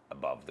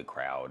above the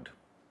crowd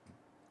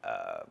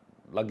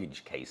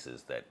luggage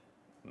cases that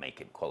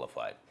make it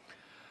qualified.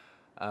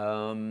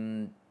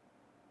 And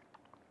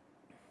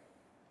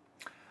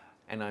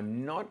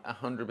I'm not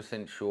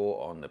 100%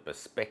 sure on the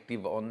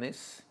perspective on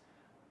this,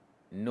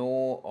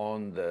 nor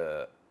on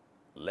the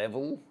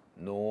level,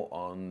 nor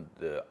on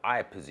the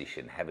eye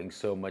position, having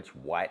so much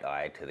white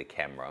eye to the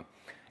camera.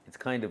 It's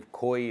kind of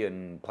coy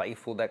and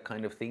playful, that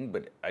kind of thing,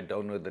 but I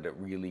don't know that it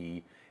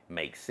really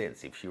makes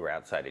sense. If you were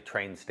outside a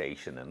train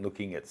station and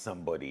looking at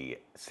somebody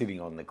sitting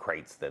on the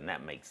crates, then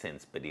that makes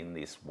sense. But in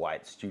this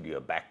white studio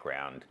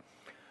background,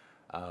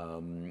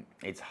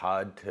 it's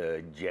hard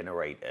to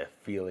generate a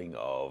feeling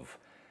of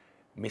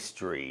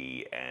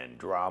mystery and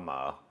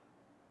drama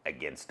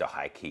against a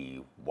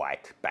high-key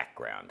white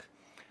background.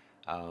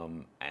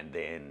 And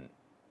then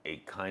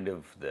it kind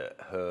of,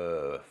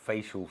 her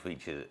facial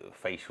features,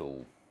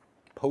 facial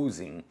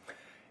posing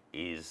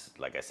is,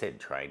 like I said,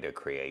 trying to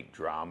create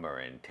drama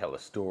and tell a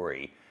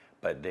story,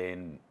 but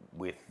then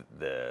with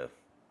the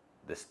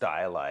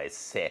stylized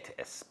set,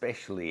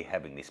 especially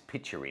having this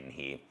picture in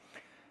here,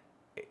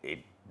 it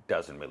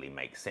doesn't really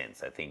make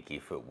sense. I think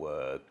if it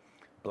were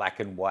black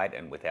and white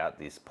and without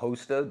this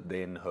poster,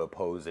 then her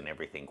pose and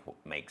everything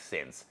makes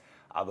sense.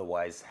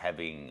 Otherwise,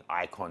 having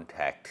eye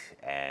contact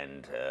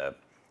and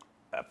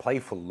a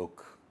playful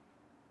look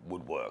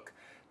would work.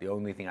 The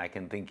only thing I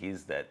can think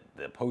is that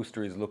the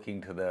poster is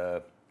looking to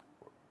the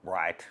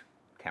right,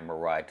 camera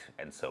right,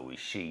 and so is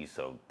she,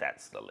 so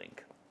that's the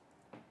link.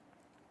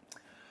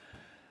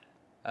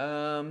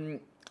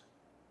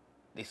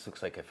 This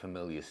looks like a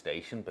familiar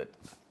station, but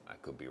I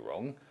could be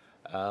wrong.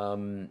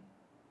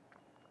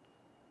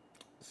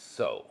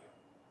 So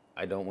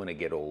I don't want to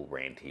get all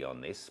ranty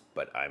on this,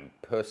 but I'm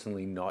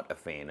personally not a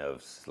fan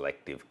of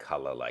selective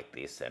color like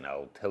this, and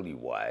I'll tell you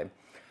why.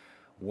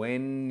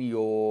 When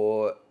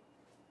you're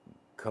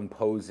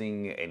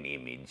composing an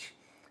image,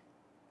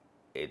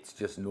 it's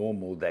just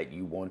normal that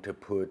you want to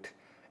put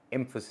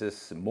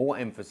more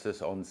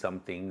emphasis on some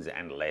things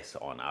and less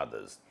on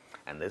others.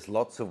 And there's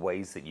lots of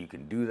ways that you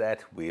can do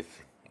that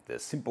with the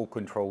simple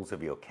controls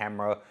of your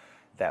camera,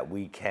 that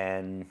we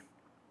can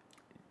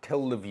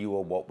tell the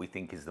viewer what we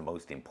think is the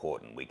most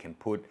important. We can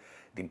put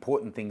the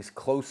important things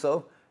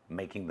closer,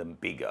 making them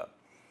bigger.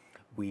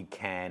 We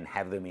can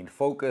have them in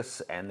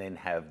focus and then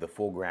have the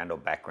foreground or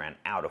background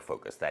out of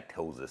focus. That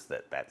tells us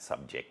that that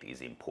subject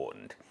is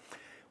important.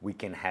 We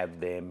can have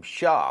them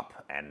sharp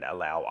and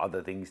allow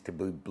other things to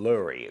be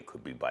blurry. It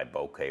could be by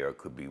bokeh or it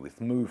could be with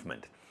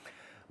movement.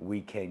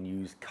 We can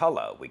use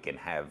color. We can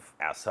have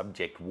our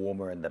subject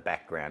warmer and the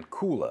background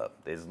cooler.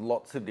 There's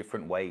lots of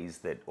different ways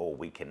that, or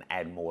we can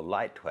add more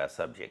light to our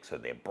subject so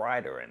they're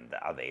brighter and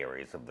the other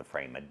areas of the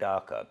frame are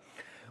darker.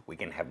 We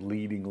can have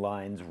leading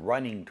lines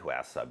running to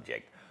our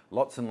subject.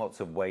 Lots and lots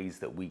of ways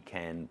that we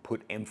can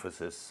put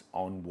emphasis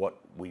on what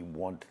we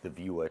want the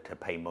viewer to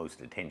pay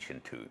most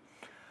attention to.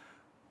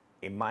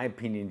 In my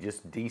opinion,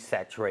 just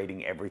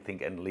desaturating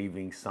everything and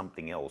leaving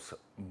something else,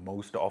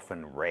 most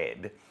often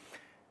red,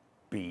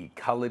 be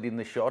colored in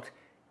the shot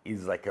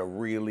is like a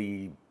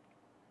really,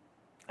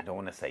 I don't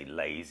want to say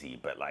lazy,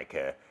 but like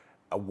a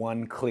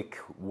one-click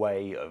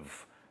way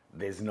of,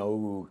 there's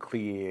no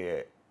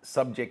clear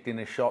subject in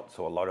a shot,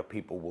 so a lot of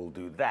people will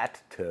do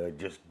that to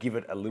just give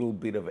it a little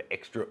bit of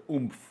extra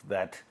oomph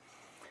that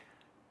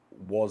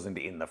wasn't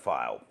in the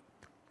file.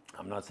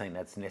 I'm not saying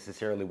that's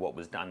necessarily what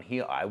was done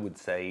here. I would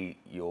say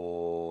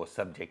your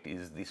subject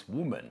is this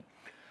woman,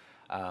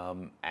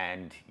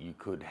 and you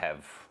could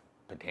have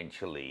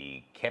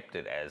potentially kept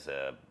it as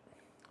a,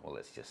 well,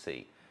 let's just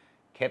see,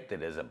 kept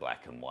it as a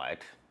black and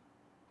white,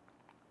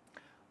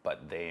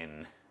 but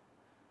then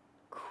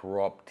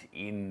cropped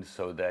in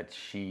so that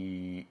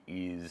she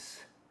is,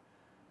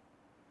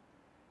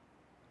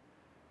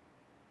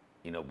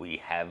 you know, we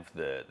have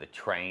the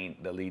train,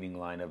 the leading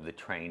line of the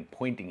train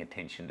pointing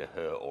attention to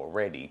her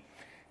already.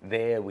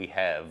 There we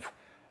have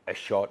a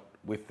shot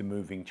with the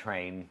moving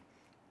train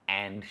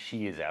and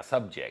she is our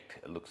subject.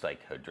 It looks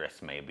like her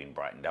dress may have been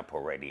brightened up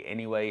already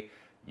anyway.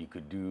 You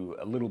could do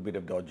a little bit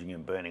of dodging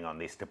and burning on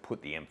this to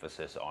put the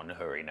emphasis on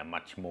her in a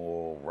much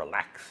more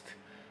relaxed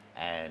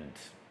and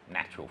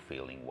natural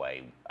feeling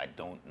way. I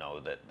don't know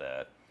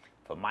that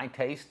for my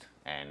taste,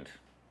 and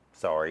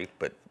sorry,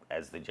 but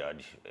as the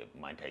judge,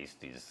 my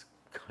taste is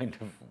kind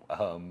of,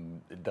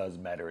 it does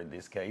matter in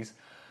this case.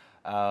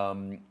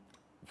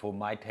 For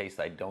my taste,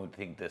 I don't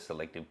think the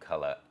selective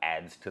color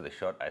adds to the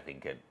shot. I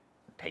think it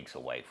takes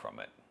away from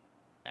it.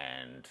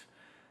 And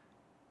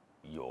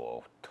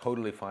you're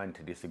totally fine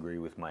to disagree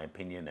with my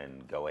opinion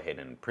and go ahead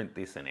and print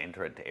this and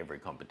enter it to every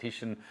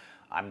competition.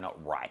 I'm not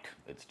right,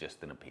 it's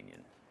just an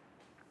opinion.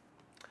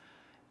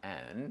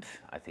 And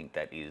I think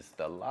that is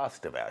the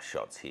last of our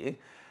shots here.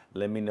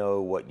 Let me know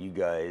what you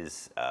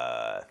guys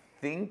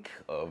think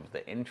of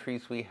the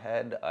entries we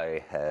had.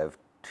 I have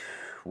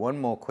one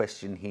more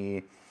question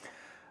here,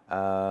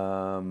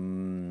 or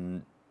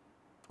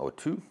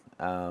two,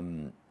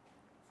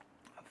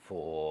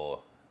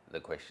 for the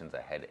questions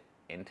I had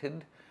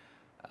entered.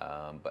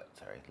 But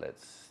sorry,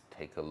 let's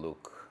take a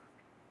look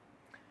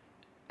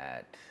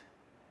at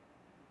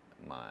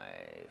my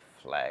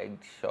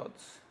flagged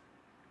shots.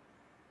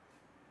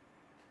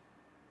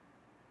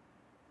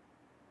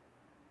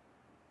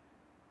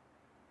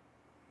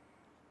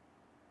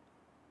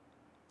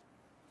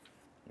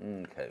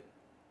 Okay.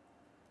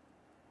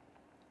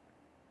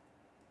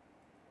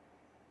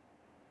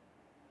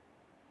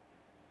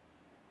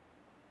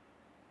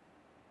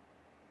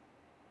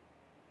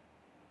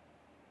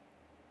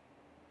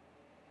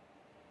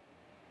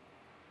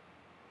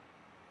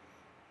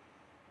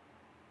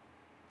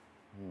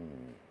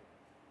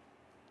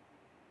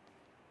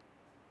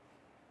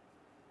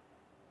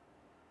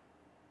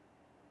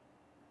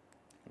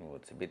 Oh,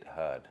 it's a bit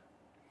hard.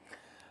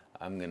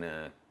 I'm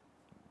gonna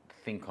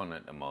think on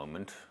it a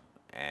moment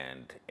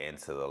and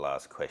answer the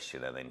last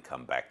question and then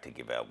come back to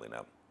give our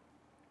winner.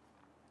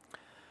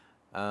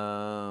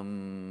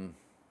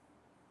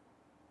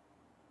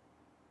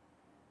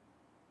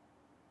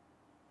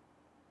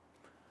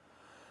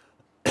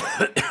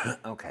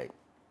 Okay.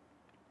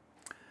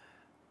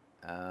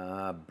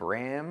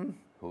 Bram,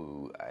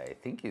 who I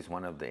think is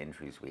one of the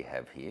entries we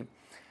have here,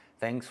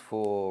 thanks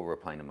for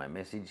replying to my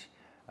message.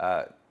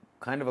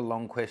 Kind of a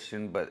long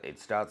question, but it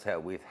starts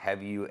out with,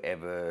 do you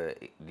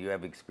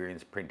have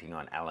experience printing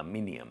on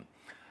aluminium?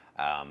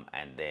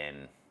 And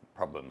then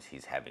problems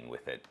he's having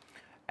with it.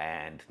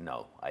 And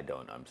no, I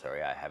don't. I'm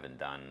sorry, I haven't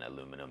done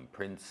aluminum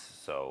prints,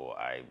 so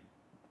I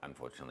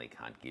unfortunately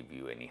can't give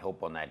you any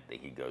help on that.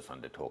 He goes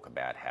on to talk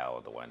about how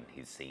the one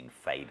he's seen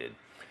faded.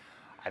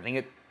 I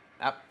think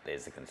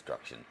there's the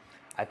construction.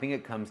 I think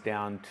it comes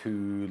down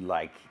to,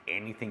 like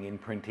anything in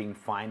printing,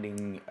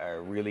 finding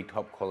a really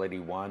top quality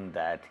one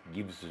that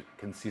gives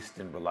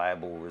consistent,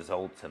 reliable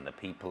results, and the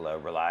people are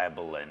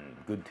reliable and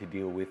good to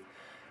deal with.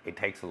 It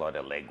takes a lot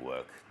of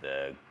legwork.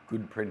 The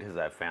good printers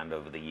I've found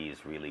over the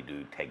years really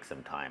do take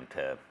some time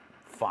to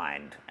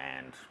find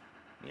and,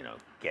 you know,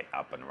 get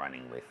up and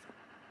running with.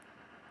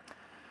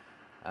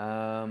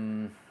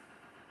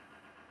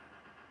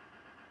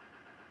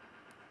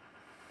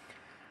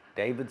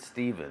 David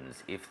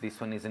Stevens, if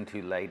this one isn't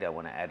too late, I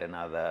want to add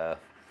another.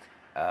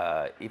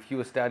 If you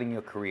were starting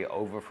your career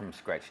over from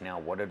scratch now,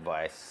 what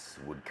advice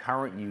would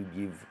current you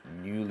give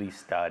newly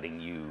starting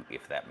you,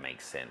 if that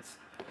makes sense?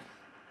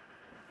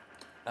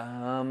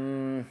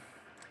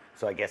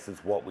 So I guess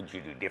it's what would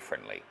you do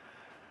differently?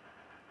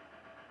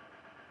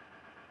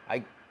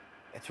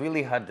 It's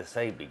really hard to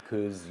say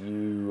because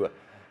you,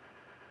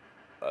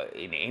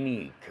 in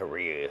any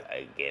career,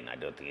 again, I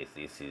don't think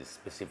this is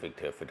specific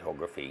to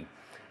photography,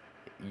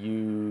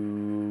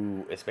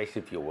 you,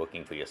 especially if you're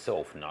working for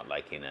yourself, not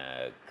like in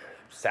a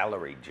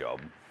salaried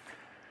job,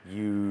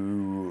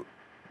 you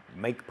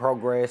make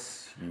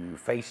progress, you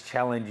face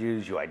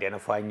challenges, you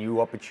identify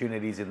new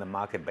opportunities in the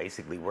market,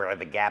 basically where are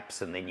the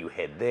gaps, and then you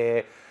head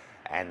there,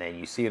 and then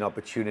you see an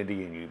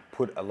opportunity and you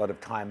put a lot of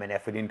time and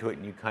effort into it,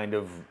 and you kind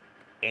of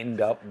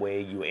end up where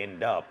you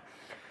end up.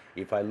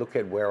 If I look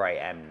at where I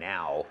am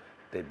now,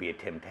 there'd be a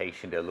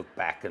temptation to look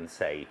back and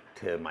say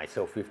to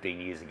myself 15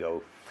 years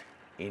ago,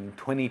 in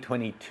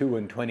 2022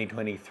 and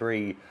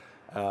 2023,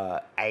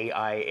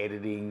 AI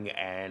editing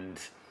and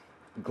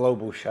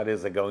global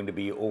shutters are going to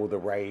be all the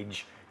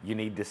rage. You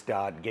need to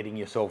start getting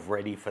yourself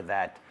ready for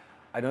that.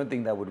 I don't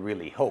think that would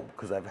really help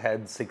because I've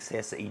had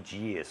success each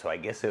year. So I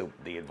guess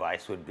the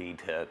advice would be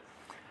to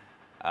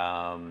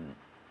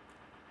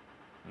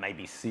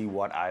maybe see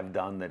what I've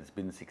done that's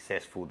been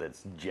successful,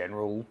 that's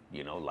general,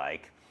 you know,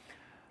 like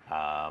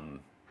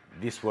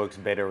this works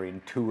better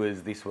in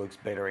tours, this works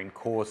better in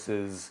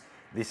courses,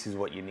 this is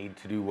what you need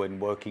to do when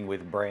working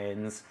with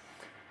brands,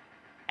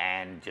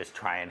 and just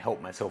try and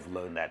help myself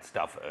learn that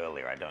stuff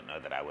earlier. I don't know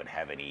that I would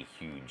have any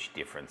huge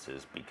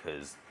differences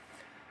because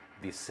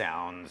this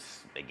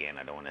sounds, again,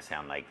 I don't want to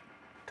sound like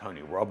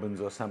Tony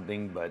Robbins or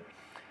something, but,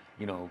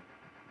 you know,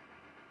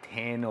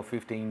 10 or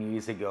 15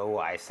 years ago,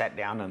 I sat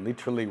down and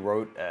literally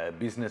wrote a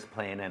business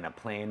plan and a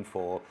plan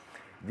for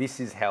this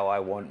is how I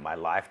want my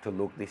life to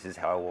look, this is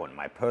how I want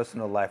my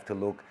personal life to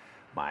look,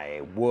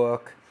 my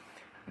work,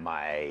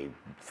 my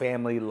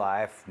family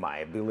life, my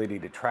ability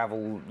to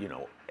travel, you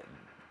know,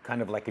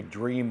 kind of like a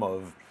dream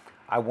of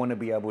I want to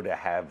be able to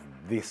have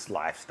this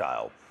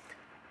lifestyle.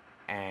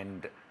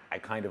 And I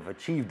kind of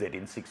achieved it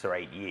in 6 or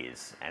 8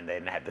 years and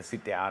then had to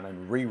sit down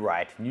and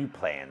rewrite new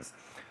plans.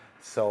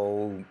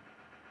 So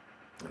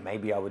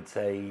maybe I would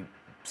say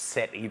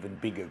set even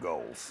bigger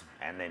goals,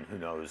 and then who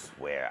knows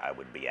where I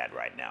would be at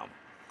right now.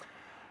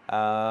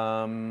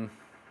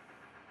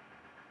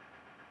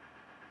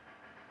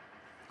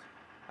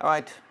 All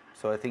right,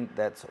 so I think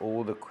that's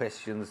all the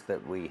questions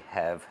that we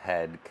have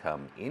had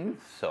come in.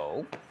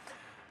 So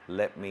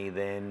let me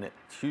then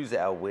choose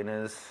our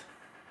winners.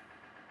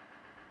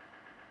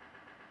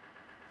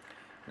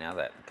 Now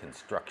that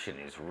construction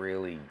is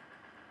really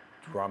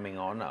drumming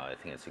on, I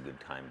think it's a good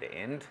time to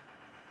end.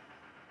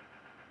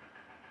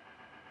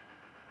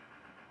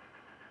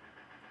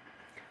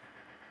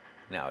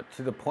 Now,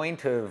 to the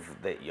point of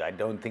that, I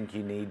don't think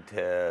you need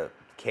to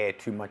care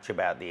too much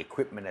about the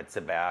equipment. It's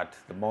about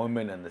the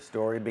moment and the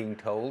story being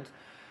told.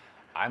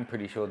 I'm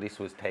pretty sure this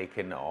was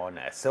taken on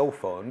a cell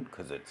phone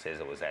because it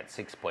says it was at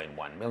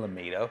 6.1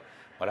 millimeter.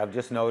 But I've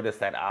just noticed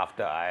that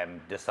after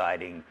I'm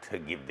deciding to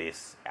give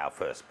this our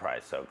first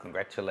prize. So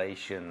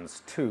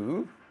congratulations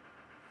to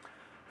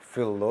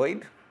Phil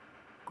Lloyd.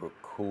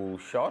 Cool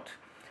shot.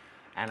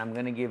 And I'm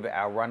going to give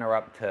our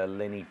runner-up to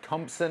Lenny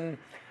Thompson.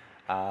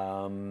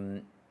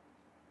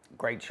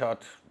 Great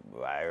shot.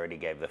 I already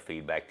gave the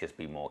feedback, just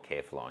be more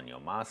careful on your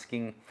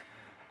masking.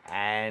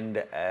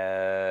 And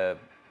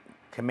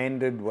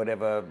commended,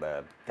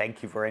 whatever,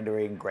 thank you for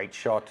entering, great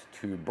shot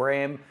to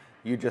Bram.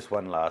 You just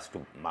won last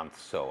month,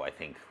 so I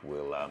think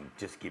we'll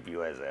just give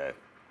you as a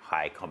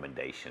high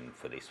commendation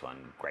for this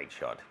one. Great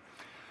shot.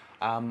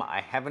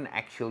 I haven't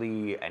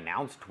actually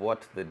announced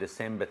what the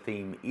December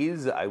theme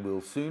is. I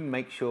will soon.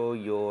 Make sure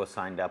you're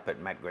signed up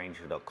at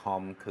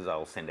mattgranger.com because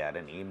I'll send out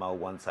an email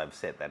once I've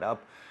set that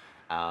up.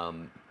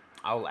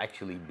 I'll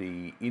actually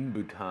be in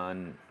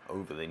Bhutan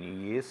over the New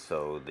Year,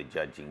 so the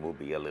judging will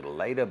be a little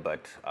later,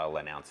 but I'll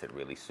announce it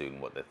really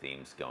soon what the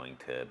theme's going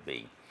to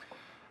be.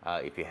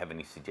 If you have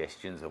any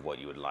suggestions of what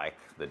you would like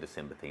the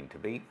December theme to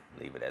be,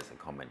 leave it as a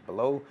comment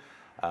below.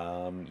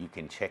 You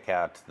can check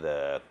out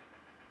the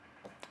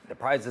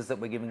prizes that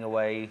we're giving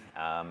away,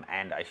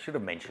 and I should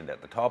have mentioned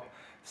at the top,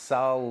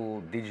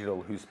 Sal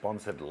Digital, who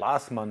sponsored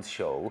last month's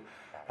show,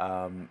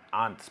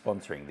 aren't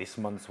sponsoring this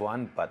month's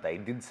one, but they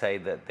did say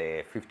that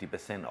their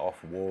 50%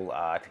 off wall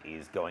art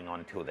is going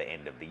on till the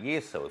end of the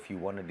year. So if you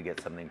wanted to get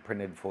something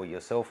printed for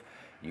yourself,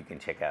 you can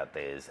check out,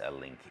 there's a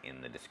link in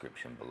the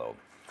description below.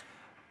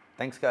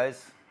 Thanks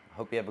guys,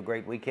 hope you have a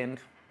great weekend.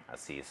 I'll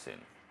see you soon.